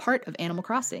undeniable part of Animal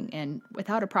Crossing, and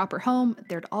without a proper home,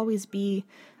 there'd always be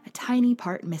a tiny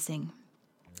part missing.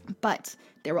 But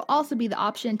there will also be the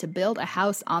option to build a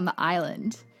house on the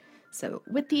island. So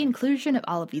with the inclusion of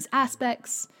all of these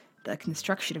aspects, the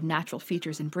construction of natural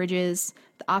features and bridges,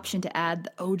 the option to add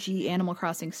the OG Animal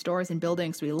Crossing stores and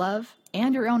buildings we love,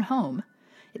 and your own home,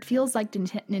 it feels like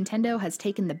Nintendo has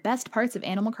taken the best parts of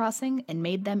Animal Crossing and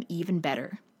made them even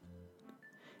better.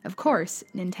 Of course,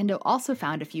 Nintendo also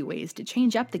found a few ways to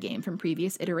change up the game from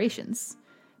previous iterations,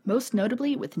 most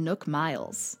notably with Nook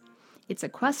Miles. It's a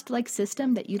quest-like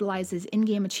system that utilizes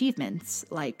in-game achievements,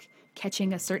 like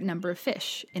catching a certain number of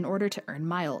fish, in order to earn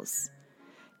miles.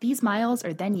 These miles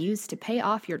are then used to pay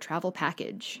off your travel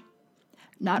package.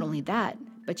 Not only that,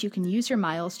 but you can use your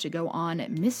miles to go on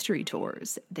mystery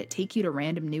tours that take you to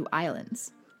random new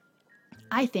islands.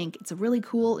 I think it's a really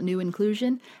cool new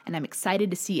inclusion, and I'm excited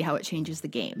to see how it changes the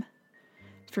game.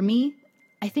 For me,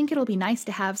 I think it'll be nice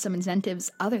to have some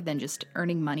incentives other than just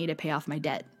earning money to pay off my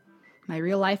debt. My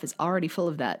real life is already full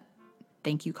of that.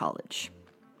 Thank you, college.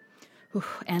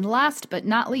 And last but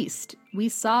not least, we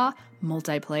saw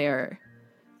multiplayer.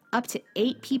 Up to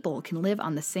 8 people can live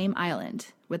on the same island,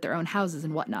 with their own houses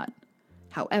and whatnot.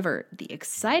 However, the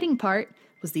exciting part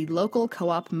was the local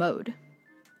co-op mode.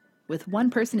 With one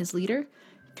person as leader,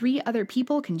 3 other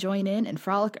people can join in and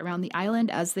frolic around the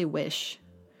island as they wish.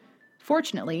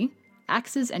 Fortunately,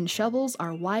 axes and shovels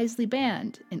are wisely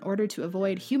banned in order to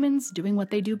avoid humans doing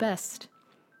what they do best,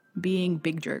 being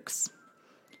big jerks.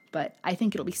 But I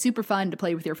think it'll be super fun to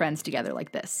play with your friends together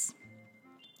like this.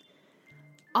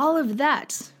 All of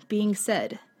that being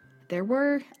said, there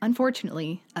were,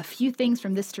 unfortunately, a few things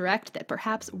from this direct that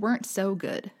perhaps weren't so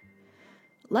good.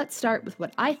 Let's start with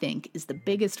what I think is the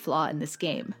biggest flaw in this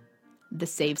game, the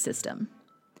save system.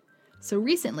 So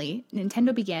recently,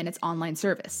 Nintendo began its online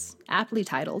service, aptly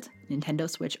titled Nintendo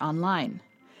Switch Online.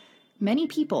 Many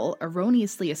people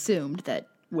erroneously assumed that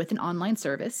with an online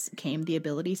service came the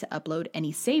ability to upload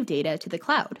any save data to the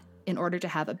cloud in order to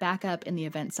have a backup in the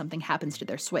event something happens to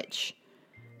their Switch.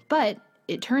 But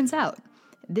it turns out,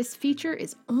 this feature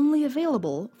is only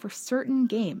available for certain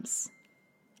games.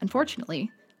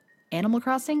 Unfortunately, Animal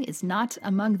Crossing is not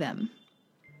among them.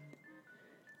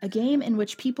 A game in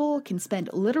which people can spend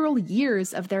literal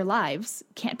years of their lives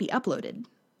can't be uploaded.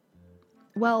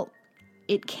 Well,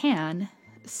 it can,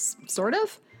 sort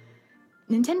of.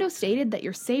 Nintendo stated that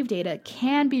your save data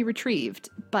can be retrieved,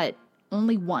 but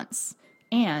only once,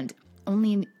 and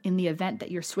only in the event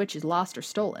that your Switch is lost or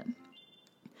stolen.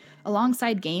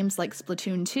 Alongside games like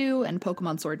Splatoon 2 and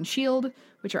Pokemon Sword and Shield,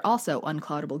 which are also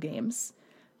uncloudable games,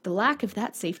 the lack of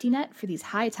that safety net for these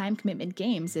high time commitment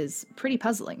games is pretty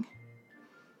puzzling.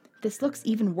 This looks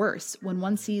even worse when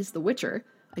one sees The Witcher,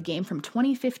 a game from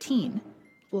 2015,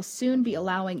 will soon be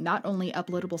allowing not only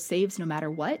uploadable saves no matter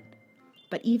what,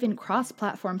 but even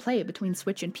cross-platform play between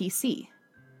Switch and PC.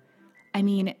 I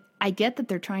mean, I get that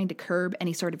they're trying to curb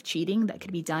any sort of cheating that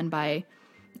could be done by,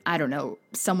 I don't know,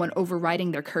 someone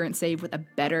overwriting their current save with a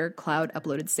better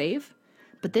cloud-uploaded save,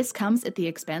 but this comes at the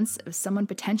expense of someone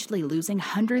potentially losing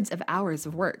hundreds of hours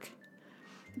of work.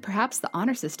 Perhaps the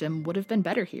honor system would have been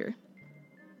better here.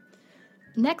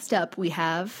 Next up, we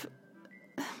have,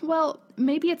 well,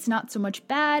 maybe it's not so much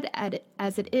bad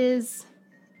as it is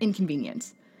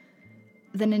inconvenient.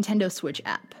 The Nintendo Switch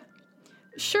app.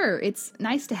 Sure, it's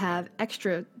nice to have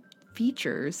extra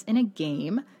features in a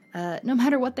game, no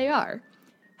matter what they are.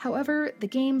 However, the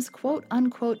game's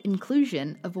quote-unquote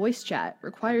inclusion of voice chat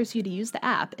requires you to use the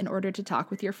app in order to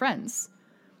talk with your friends.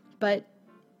 But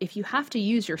if you have to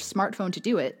use your smartphone to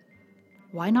do it,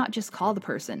 why not just call the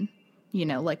person? You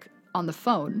know, like on the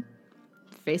phone,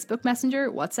 Facebook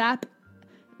Messenger, WhatsApp.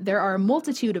 There are a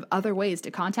multitude of other ways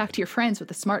to contact your friends with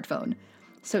a smartphone,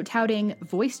 so touting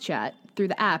voice chat through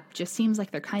the app just seems like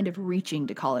they're kind of reaching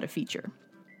to call it a feature.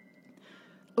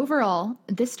 Overall,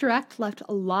 this Direct left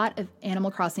a lot of Animal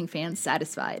Crossing fans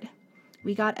satisfied.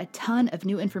 We got a ton of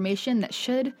new information that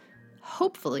should,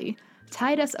 hopefully,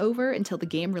 tide us over until the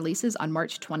game releases on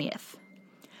March 20th.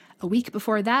 A week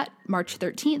before that, March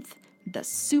 13th, the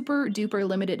super duper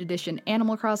limited edition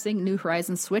Animal Crossing New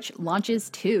Horizons Switch launches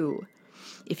too.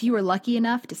 If you were lucky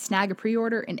enough to snag a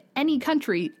pre-order in any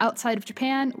country outside of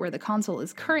Japan where the console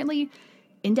is currently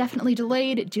indefinitely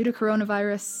delayed due to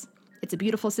coronavirus, it's a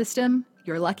beautiful system,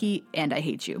 you're lucky, and I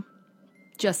hate you.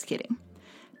 Just kidding.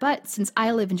 But since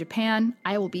I live in Japan,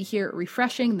 I will be here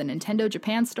refreshing the Nintendo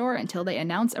Japan store until they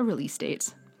announce a release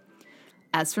date.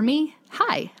 As for me,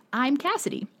 hi, I'm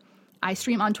Cassidy. I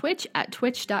stream on Twitch at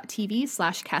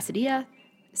twitch.tv/Cassadilla,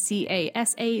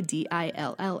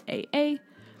 Casadillaa.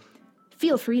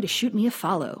 Feel free to shoot me a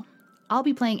follow. I'll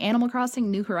be playing Animal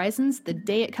Crossing New Horizons the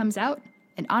day it comes out,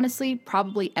 and honestly,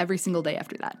 probably every single day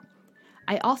after that.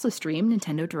 I also stream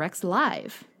Nintendo Directs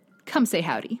live. Come say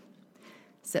howdy.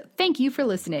 So thank you for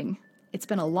listening. It's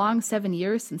been a long 7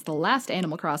 years since the last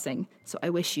Animal Crossing, so I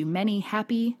wish you many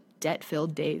happy,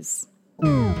 debt-filled days.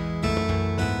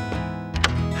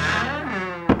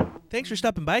 Thanks for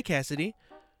stopping by, Cassidy.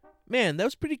 Man, that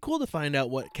was pretty cool to find out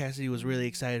what Cassidy was really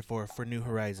excited for New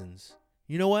Horizons.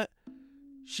 You know what?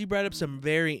 She brought up some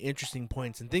very interesting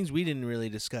points and things we didn't really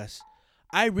discuss.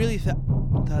 I really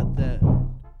thought that...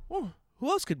 Oh, who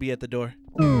else could be at the door?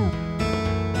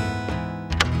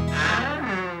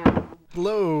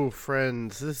 Hello,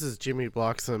 friends. This is Jimmy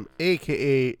Bloxam,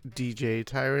 a.k.a. DJ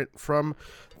Tyrant from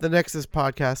the Nexus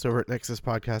Podcast over at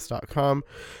nexuspodcast.com.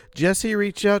 Jesse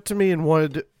reached out to me and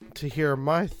wanted to hear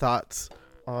my thoughts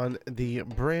on the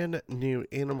brand new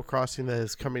Animal Crossing that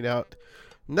is coming out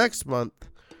next month.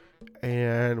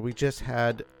 And we just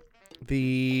had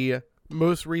the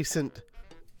most recent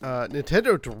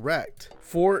Nintendo Direct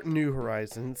for New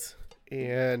Horizons.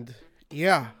 And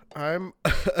yeah, I'm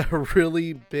a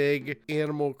really big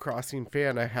Animal Crossing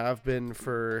fan. I have been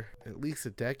for at least a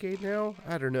decade now.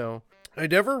 I don't know. I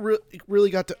never really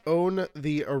got to own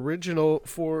the original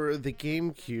for the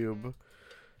GameCube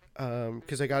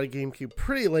because I got a GameCube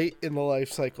pretty late in the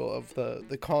life cycle of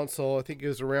the console. I think it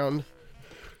was around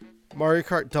Mario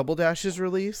Kart Double Dash's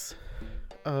release.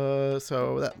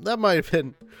 So that might have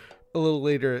been a little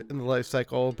later in the life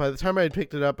cycle. By the time I had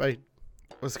picked it up, I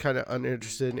was kind of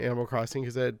uninterested in Animal Crossing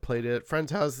because I had played it at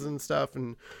friends' houses and stuff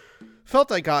and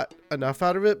felt I got enough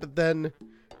out of it. But then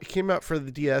it came out for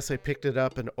the DS. I picked it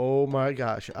up and oh my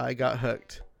gosh, I got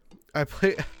hooked. I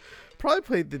probably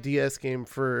played the DS game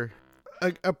for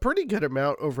a pretty good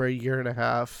amount over a year and a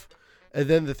half. And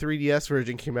then the 3DS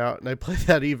version came out and I played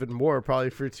that even more, probably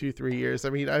for 2-3 years.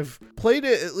 I mean, I've played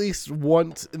it at least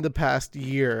once in the past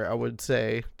year, I would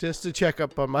say, just to check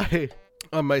up on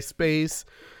my space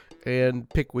and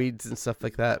pick weeds and stuff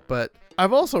like that. But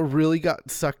I've also really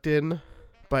got sucked in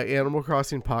by Animal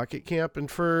Crossing Pocket Camp, and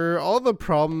for all the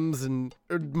problems and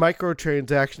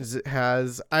microtransactions it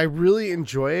has, I really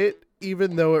enjoy it,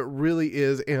 even though it really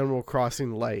is Animal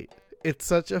Crossing Lite. It's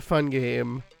such a fun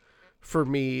game for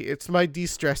me. It's my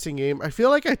de-stressing game. I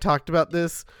feel like I talked about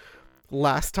this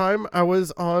last time I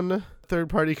was on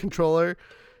third-party controller,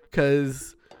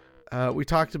 because we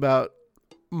talked about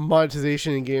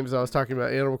monetization in games. I was talking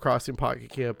about Animal Crossing Pocket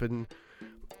Camp, and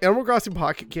Animal Crossing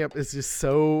Pocket Camp is just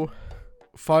so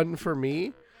fun for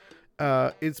me.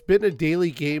 It's been a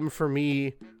daily game for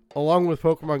me along with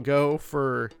Pokemon Go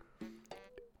for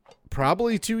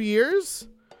probably 2 years.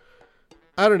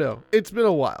 I don't know. It's been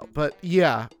a while, but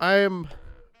yeah, I am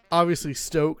obviously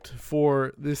stoked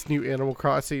for this new Animal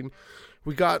Crossing.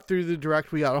 We got through the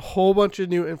Direct. We got a whole bunch of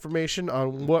new information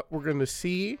on what we're going to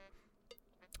see,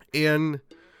 and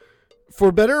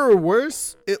for better or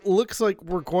worse, it looks like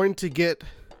we're going to get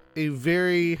a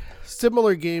very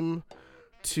similar game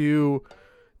to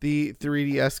the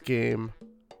 3DS game,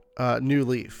 New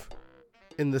Leaf,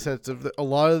 in the sense of a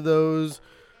lot of those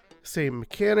same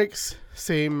mechanics,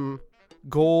 same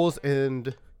goals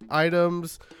and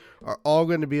items are all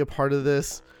going to be a part of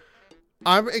this.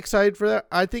 I'm excited for that.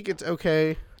 I think it's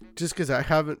okay just because I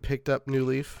haven't picked up New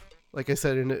Leaf, like I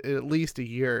said, in at least a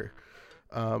year.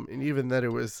 And even then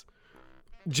it was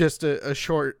just a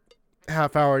short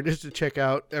half hour just to check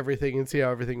out everything and see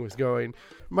how everything was going.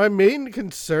 My main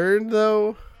concern,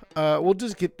 though, we'll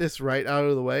just get this right out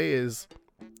of the way, is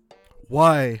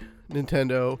why,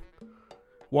 Nintendo?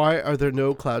 why are there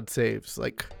no cloud saves?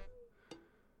 Like,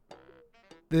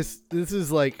 this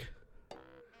is like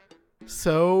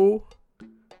so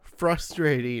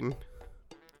frustrating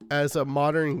as a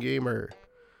modern gamer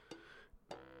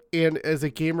and as a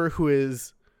gamer who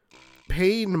is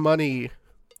paying money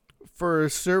for a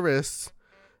service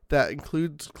that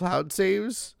includes cloud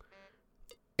saves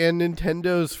and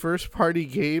Nintendo's first party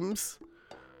games.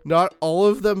 Not all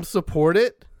of them support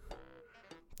it.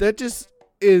 That just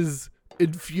is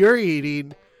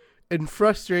infuriating and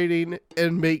frustrating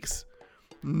and makes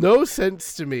no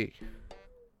sense to me.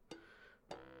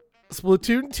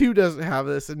 Splatoon 2 doesn't have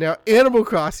this, and now Animal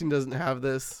Crossing doesn't have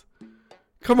this.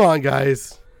 Come on,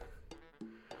 guys.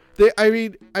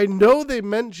 I know they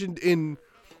mentioned in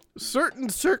certain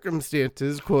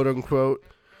circumstances, quote unquote,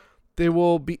 they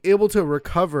will be able to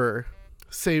recover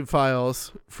save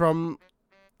files from,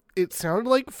 it sounded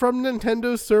like, from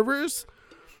Nintendo servers.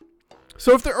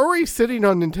 So if they're already sitting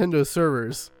on Nintendo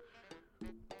servers,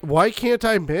 why can't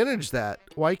I manage that?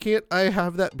 Why can't I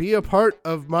have that be a part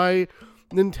of my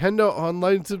Nintendo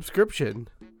Online subscription?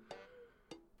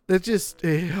 That just,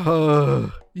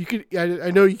 you could,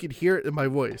 I know you could hear it in my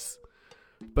voice,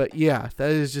 but yeah,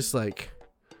 that is just like,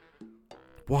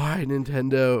 why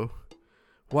Nintendo?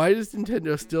 Why does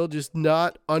Nintendo still just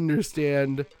not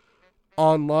understand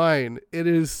online? It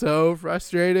is so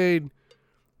frustrating.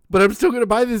 But I'm still going to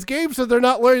buy this game, so they're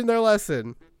not learning their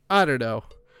lesson. I don't know.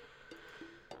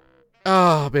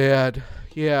 Oh, man.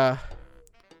 Yeah.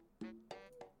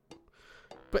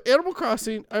 But Animal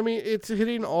Crossing, I mean, it's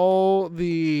hitting all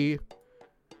the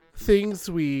things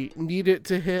we need it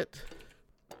to hit.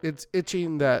 It's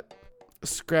itching that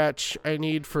scratch I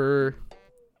need for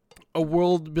a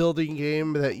world-building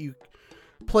game that you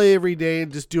play every day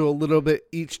and just do a little bit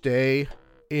each day.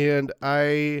 And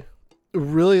I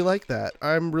really like that.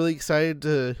 I'm really excited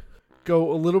to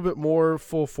go a little bit more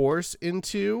full force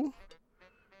into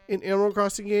an Animal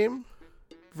Crossing game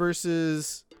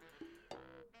versus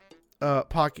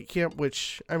Pocket Camp,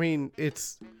 which, I mean,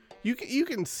 it's you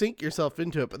can sink yourself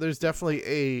into it, but there's definitely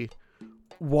a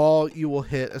wall you will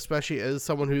hit, especially as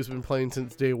someone who's been playing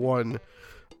since day one.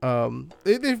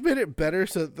 They've made it better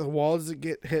so that the wall doesn't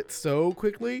get hit so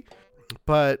quickly,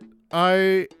 but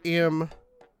I am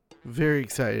very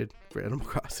excited for Animal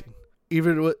Crossing.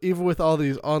 Even with all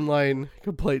these online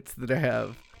complaints that I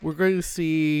have, we're going to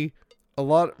see a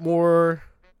lot more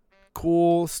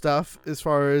cool stuff as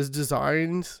far as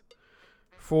designs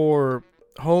for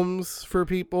homes for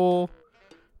people.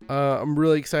 I'm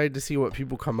really excited to see what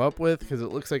people come up with, because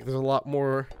it looks like there's a lot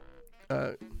more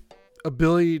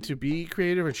ability to be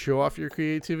creative and show off your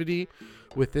creativity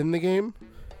within the game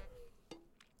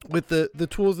with the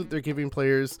tools that they're giving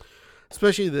players,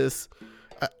 especially this.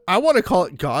 I want to call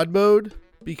it God mode,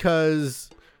 because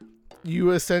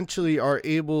you essentially are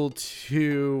able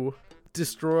to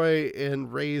destroy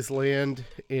and raise land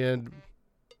and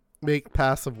make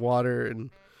passive water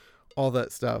and all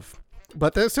that stuff.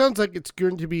 But that sounds like it's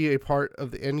going to be a part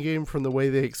of the end game from the way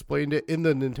they explained it in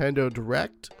the Nintendo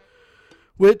Direct,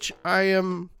 which I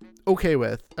am okay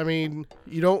with. I mean,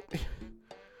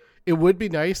 it would be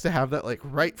nice to have that like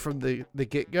right from the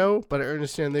get-go, but I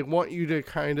understand they want you to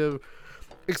kind of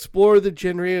explore the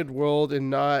generated world and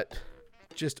not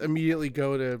just immediately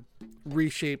go to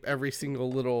reshape every single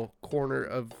little corner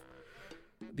of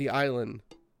the island.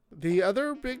 The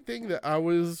other big thing that I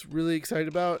was really excited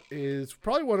about is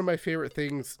probably one of my favorite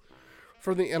things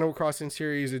from the Animal Crossing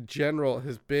series in general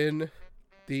has been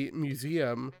the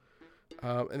museum.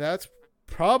 And that's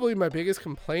probably my biggest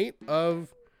complaint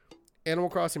of Animal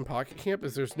Crossing Pocket Camp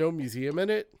is there's no museum in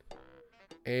it.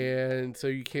 And so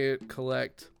you can't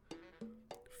collect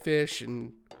fish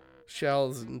and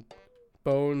shells and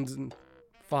bones and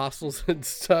fossils and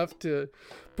stuff to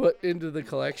put into the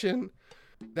collection.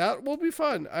 That will be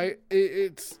fun.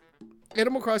 It's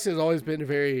Animal Crossing has always been a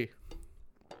very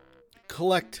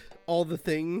collect all the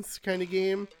things kind of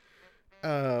game.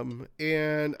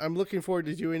 And I'm looking forward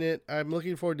to doing it. I'm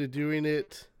looking forward to doing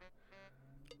it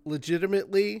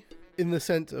legitimately, in the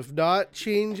sense of not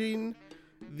changing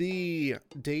the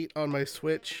date on my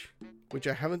Switch, which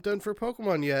I haven't done for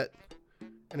Pokemon yet,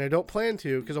 and I don't plan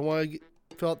to, because I want to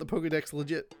fill out the Pokedex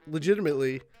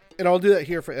legitimately, and I'll do that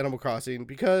here for Animal Crossing,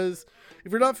 because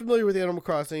if you're not familiar with Animal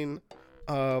Crossing,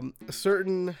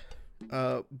 certain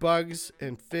bugs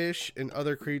and fish and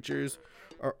other creatures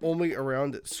are only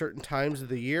around at certain times of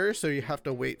the year, so you have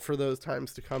to wait for those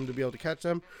times to come to be able to catch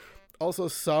them. Also,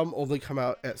 some only come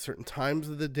out at certain times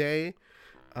of the day.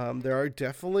 There are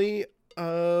definitely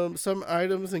some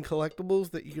items and collectibles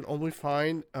that you can only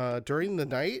find during the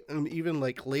night, and even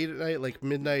like late at night, like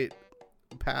midnight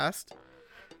past.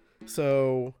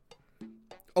 So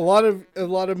a lot of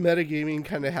metagaming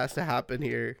kind of has to happen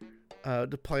here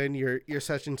to plan your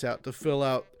sessions out, to fill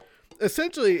out.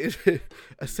 Essentially, it's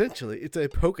a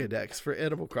Pokedex for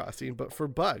Animal Crossing, but for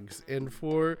bugs and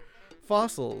for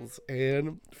fossils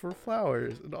and for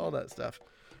flowers and all that stuff.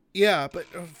 Yeah, but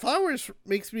flowers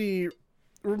makes me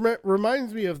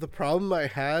reminds me of the problem I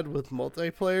had with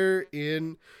multiplayer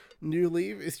in New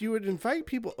Leaf. Is you would invite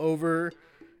people over,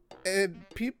 and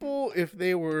people, if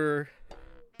they were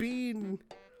being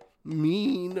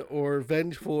mean or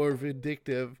vengeful or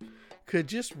vindictive, could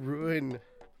just ruin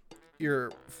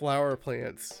your flower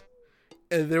plants,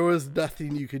 and there was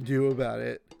nothing you could do about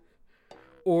it.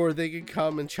 Or they could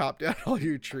come and chop down all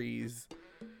your trees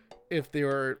if they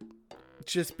were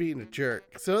just being a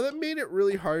jerk. So that made it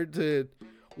really hard to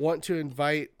want to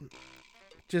invite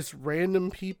just random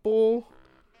people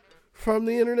from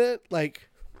the internet. Like,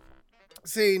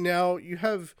 say now you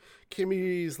have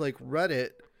communities like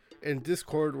Reddit and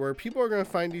Discord where people are going to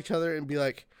find each other and be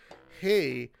like,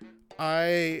 hey,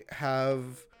 I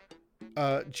have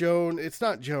Joan. It's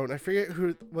not Joan. I forget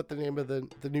what the name of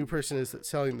the new person is that's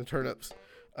selling the turnips.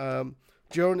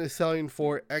 Joan is selling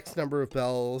for X number of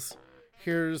bells.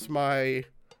 Here's my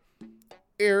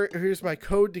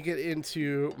code to get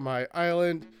into my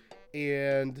island,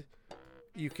 and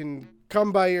you can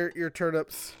come buy your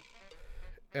turnips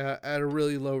at a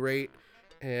really low rate,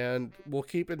 and we'll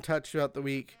keep in touch throughout the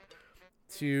week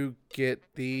to get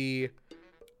the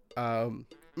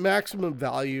maximum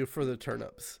value for the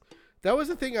turnips. That was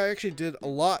the thing I actually did a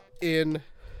lot in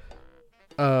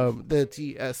the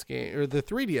DS game, or the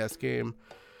 3DS game,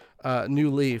 New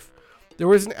Leaf.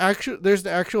 There's an actual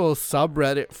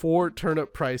subreddit for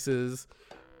turnip prices.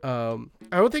 I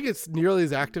don't think it's nearly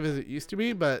as active as it used to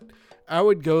be, but I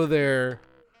would go there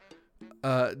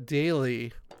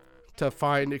daily to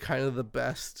find kind of the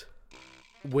best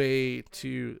way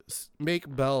to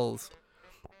make bells.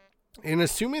 And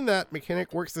assuming that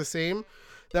mechanic works the same,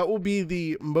 that will be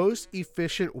the most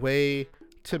efficient way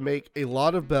to make a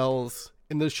lot of bells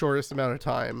in the shortest amount of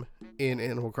time in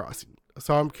Animal Crossing.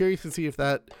 So I'm curious to see if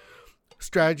that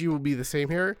strategy will be the same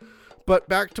here. But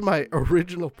back to my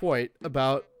original point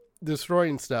about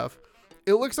destroying stuff,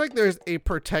 it looks like there's a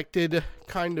protected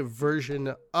kind of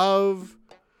version of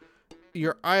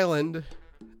your island,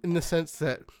 in the sense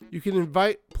that you can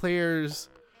invite players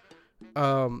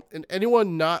and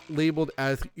anyone not labeled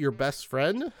as your best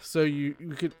friend. So you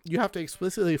have to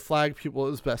explicitly flag people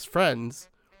as best friends,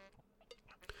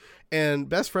 and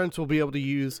best friends will be able to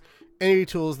use any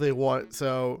tools they want.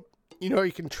 So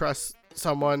you can trust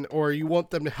someone, or you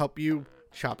want them to help you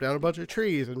chop down a bunch of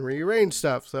trees and rearrange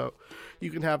stuff, so you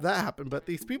can have that happen. But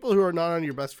these people who are not on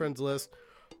your best friends list,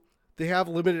 they have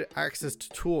limited access to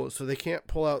tools, so they can't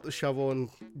pull out the shovel and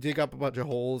dig up a bunch of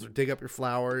holes or dig up your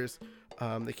flowers.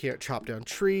 They can't chop down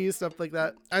trees, stuff like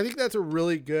that. I think that's a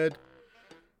really good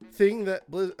thing that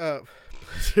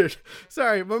Blizzard,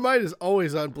 sorry, my mind is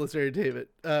always on Blizzard Entertainment.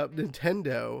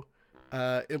 Nintendo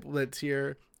implements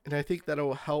here, and I think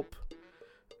that'll help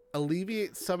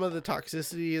alleviate some of the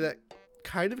toxicity that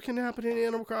kind of can happen in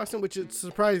Animal Crossing, which is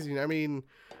surprising. I mean,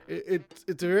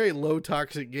 it's a very low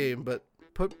toxic game, but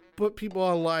put people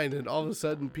online, and all of a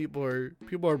sudden people are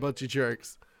a bunch of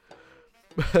jerks.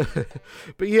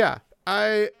 But yeah,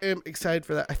 I am excited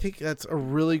for that. I think that's a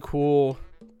really cool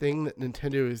thing that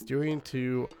Nintendo is doing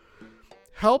to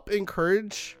help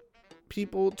encourage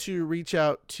people to reach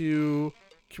out to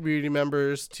community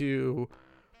members to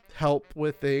help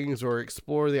with things or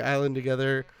explore the island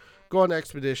together, go on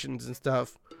expeditions and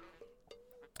stuff.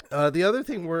 The other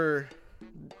thing we're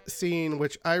seeing,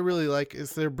 which I really like,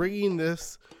 is they're bringing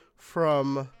this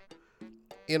from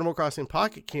Animal Crossing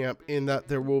Pocket Camp, in that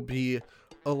there will be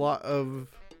a lot of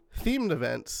themed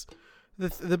events.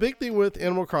 The big thing with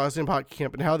Animal Crossing Pocket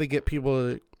Camp and how they get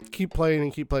people to keep playing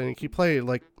and keep playing and keep playing,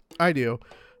 like I do,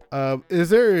 is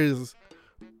there is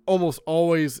almost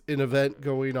always an event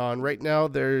going on. Right now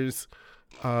there's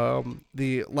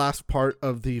the last part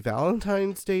of the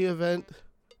Valentine's Day event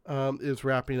is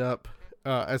wrapping up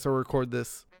as I record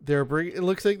this. It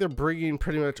looks like they're bringing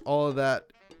pretty much all of that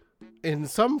in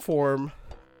some form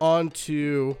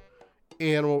onto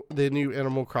the new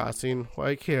Animal Crossing.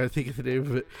 Why can't I think of the name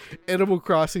of it? Animal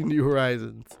Crossing New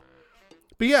Horizons.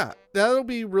 But yeah, that'll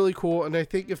be really cool, and I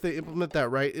think if they implement that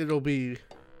right, it'll be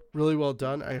really well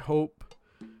done. I hope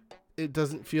it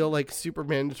doesn't feel like super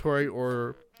mandatory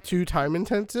or too time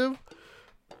intensive,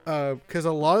 because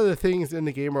a lot of the things in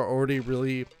the game are already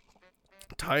really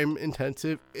time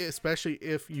intensive, especially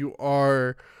if you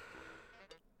are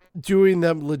doing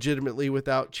them legitimately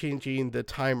without changing the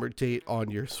time or date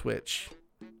on your Switch.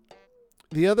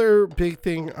 The other big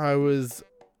thing I was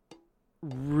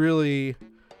really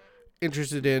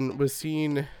interested in was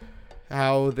seeing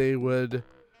how they would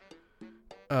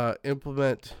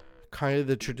implement kind of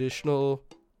the traditional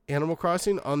Animal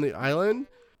Crossing on the island.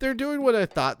 They're doing what I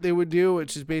thought they would do,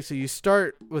 which is basically you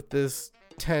start with this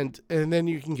tent and then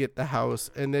you can get the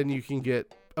house and then you can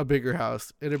get a bigger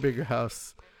house and a bigger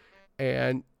house,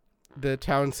 and the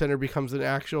town center becomes an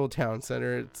actual town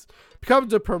center. It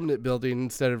becomes a permanent building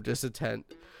instead of just a tent.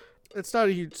 It's not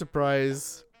a huge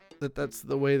surprise that that's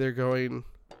the way they're going.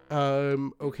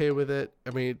 I'm okay with it.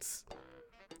 I mean,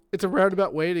 it's a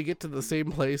roundabout way to get to the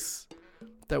same place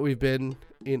that we've been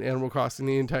in Animal Crossing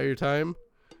the entire time.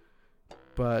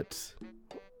 But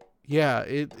yeah,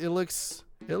 it looks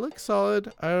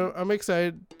solid. I'm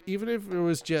excited. Even if it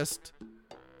was just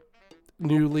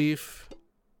New Leaf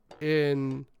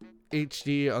in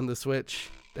HD on the Switch,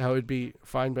 that would be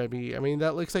fine by me. I mean,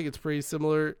 that looks like it's pretty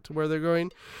similar to where they're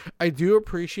going. I do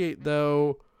appreciate,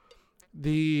 though,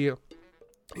 the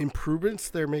improvements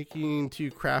they're making to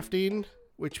crafting,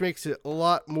 which makes it a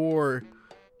lot more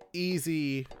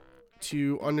easy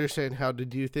to understand how to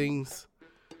do things,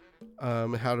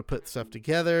 how to put stuff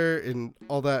together and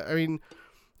all that. I mean,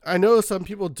 I know some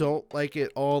people don't like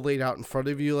it all laid out in front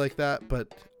of you like that,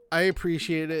 but I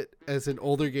appreciate it as an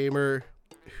older gamer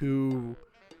who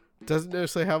doesn't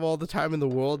necessarily have all the time in the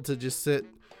world to just sit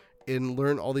and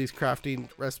learn all these crafting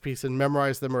recipes and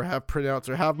memorize them or have printouts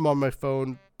or have them on my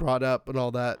phone brought up and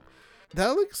all that. That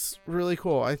looks really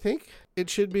cool. I think it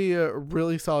should be a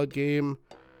really solid game.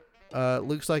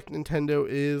 Looks like Nintendo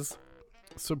is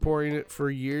supporting it for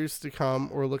years to come,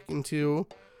 or looking to,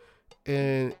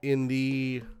 and in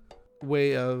the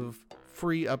way of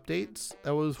free updates.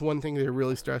 That was one thing they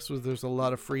really stressed, was there's a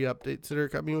lot of free updates that are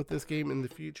coming with this game in the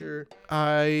future.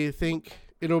 I think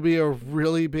it'll be a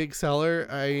really big seller.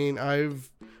 I mean, I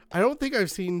don't think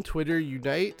I've seen Twitter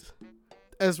unite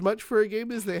as much for a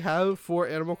game as they have for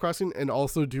Animal Crossing and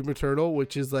also Doom Eternal,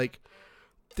 which is like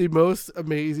the most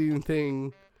amazing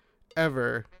thing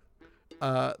ever,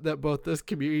 that both those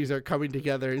communities are coming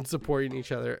together and supporting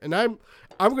each other. And I'm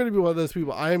going to be one of those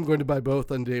people. I am going to buy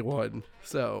both on day one.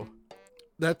 So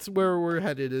that's where we're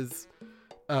headed, is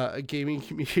a gaming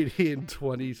community in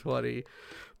 2020.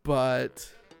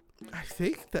 But I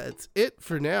think that's it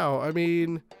for now. I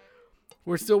mean,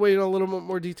 we're still waiting on a little bit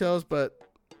more details, but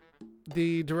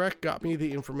the Direct got me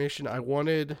the information I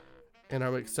wanted, and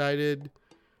I'm excited,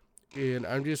 and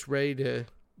I'm just ready to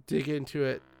dig into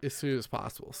it as soon as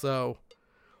possible. So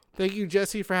thank you,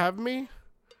 Jesse, for having me.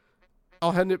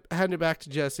 I'll hand it back to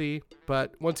Jesse.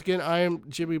 But once again, I am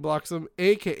Jimmy Bloxam,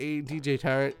 aka DJ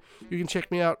Tyrant. You can check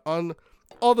me out on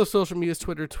all the social medias,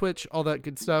 Twitter, Twitch, all that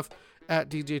good stuff, at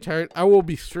DJ Tyrant. I will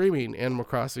be streaming Animal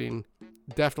Crossing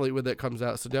definitely when that comes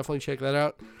out, so definitely check that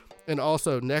out. And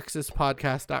also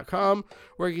nexuspodcast.com,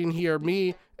 where you can hear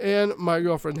me and my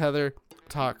girlfriend Heather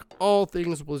talk all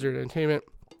things Blizzard Entertainment,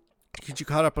 get you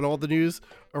caught up on all the news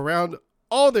around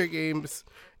all their games,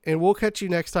 and we'll catch you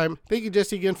next time. Thank you,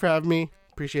 Jesse, again for having me.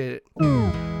 Appreciate it.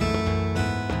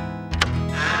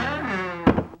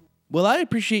 Well, I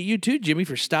appreciate you too, Jimmy,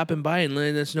 for stopping by and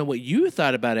letting us know what you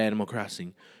thought about Animal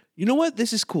Crossing. You know what?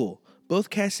 This is cool.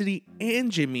 Both Cassidy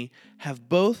and Jimmy have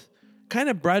both kind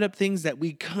of brought up things that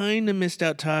we kind of missed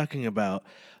out talking about,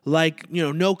 like,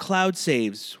 no cloud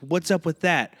saves. What's up with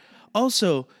that?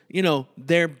 Also,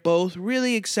 they're both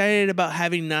really excited about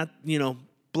having not,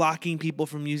 blocking people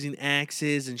from using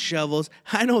axes and shovels.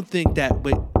 I don't think that,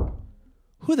 but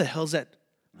who the hell's that?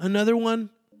 Another one?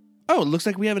 Oh, it looks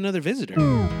like we have another visitor.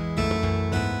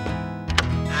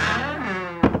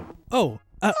 Oh,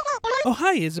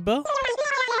 hi, Isabel.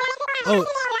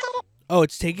 Oh,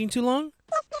 it's taking too long?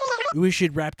 We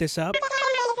should wrap this up?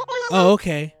 Oh,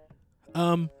 okay.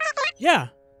 Yeah.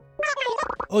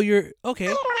 Oh, you're,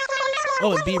 okay.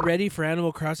 Oh, and be ready for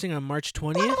Animal Crossing on March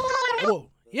 20th? Oh,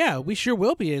 yeah, we sure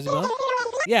will be, Isabel.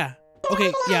 Yeah.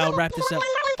 Okay, yeah, I'll wrap this up.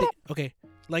 Okay,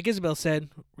 like Isabel said,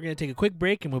 we're going to take a quick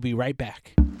break and we'll be right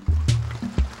back.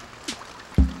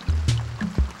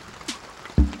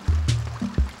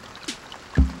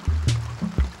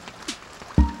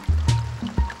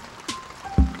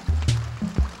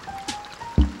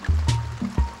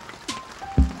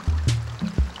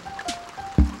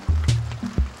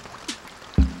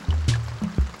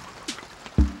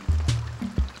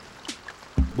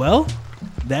 Well,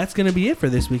 that's going to be it for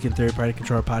this week in Third Party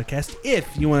Controller Podcast.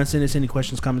 If you want to send us any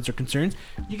questions, comments, or concerns,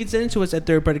 you can send it to us at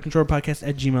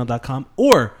thirdpartycontrollerpodcast@gmail.com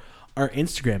or our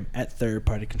Instagram at Third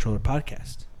Party Controller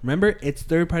Podcast. Remember, it's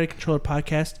Third Party Controller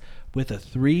Podcast with a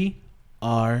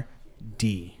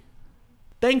 3RD.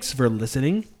 Thanks for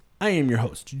listening. I am your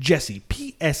host, Jesse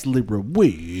P.S. Libra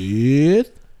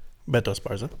with... Beto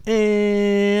Esparza.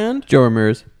 And Joe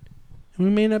Ramirez. we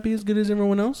may not be as good as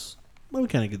everyone else, but we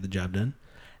kind of get the job done.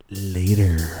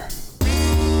 Later.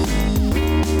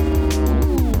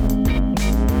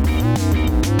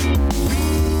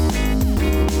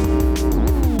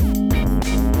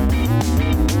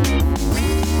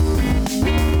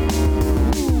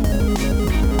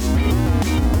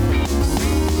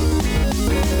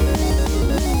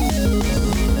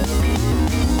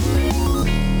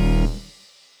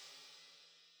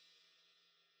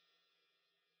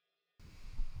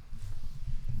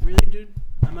 Really, dude?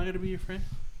 I'm not gonna be your friend?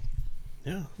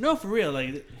 Yeah. No, for real.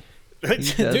 Like,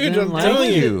 Dude, doesn't I'm like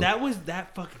telling you. you.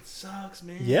 that fucking sucks,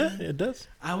 man. Yeah, it does.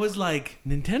 I was like,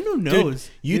 Nintendo Dude, knows.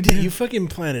 you fucking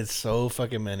planted so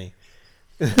fucking many.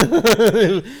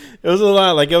 It was a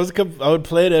lot. Like I would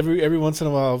play it every once in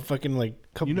a while. Fucking like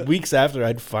couple weeks after,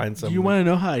 I'd find something. Do you want to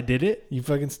know how I did it? You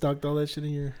fucking stocked all that shit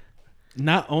in your.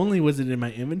 Not only was it in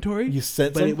my inventory, You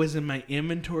sent but some? it was in my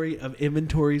inventory of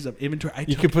inventories of inventory.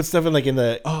 You could put stuff in like in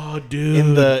the oh, dude,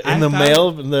 in the I found-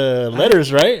 mail, in the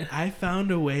letters, right? I found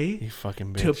a way You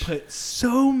fucking bitch. to put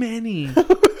so many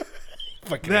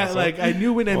fucking that asshole. like I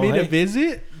knew when I Well, made a hey.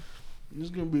 visit, it's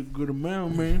gonna be a good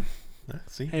amount, man.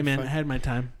 See, Hey, you're man, fine. I had my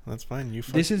time. That's fine. You.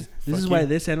 This is fuck why you.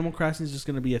 this Animal Crossing is just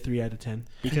gonna be a 3 out of 10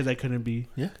 because I couldn't be.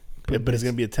 Yeah, but it's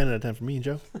gonna be a 10 out of 10 for me,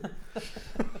 Joe.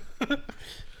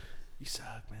 You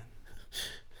suck, man.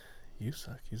 You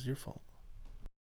suck. It's your fault.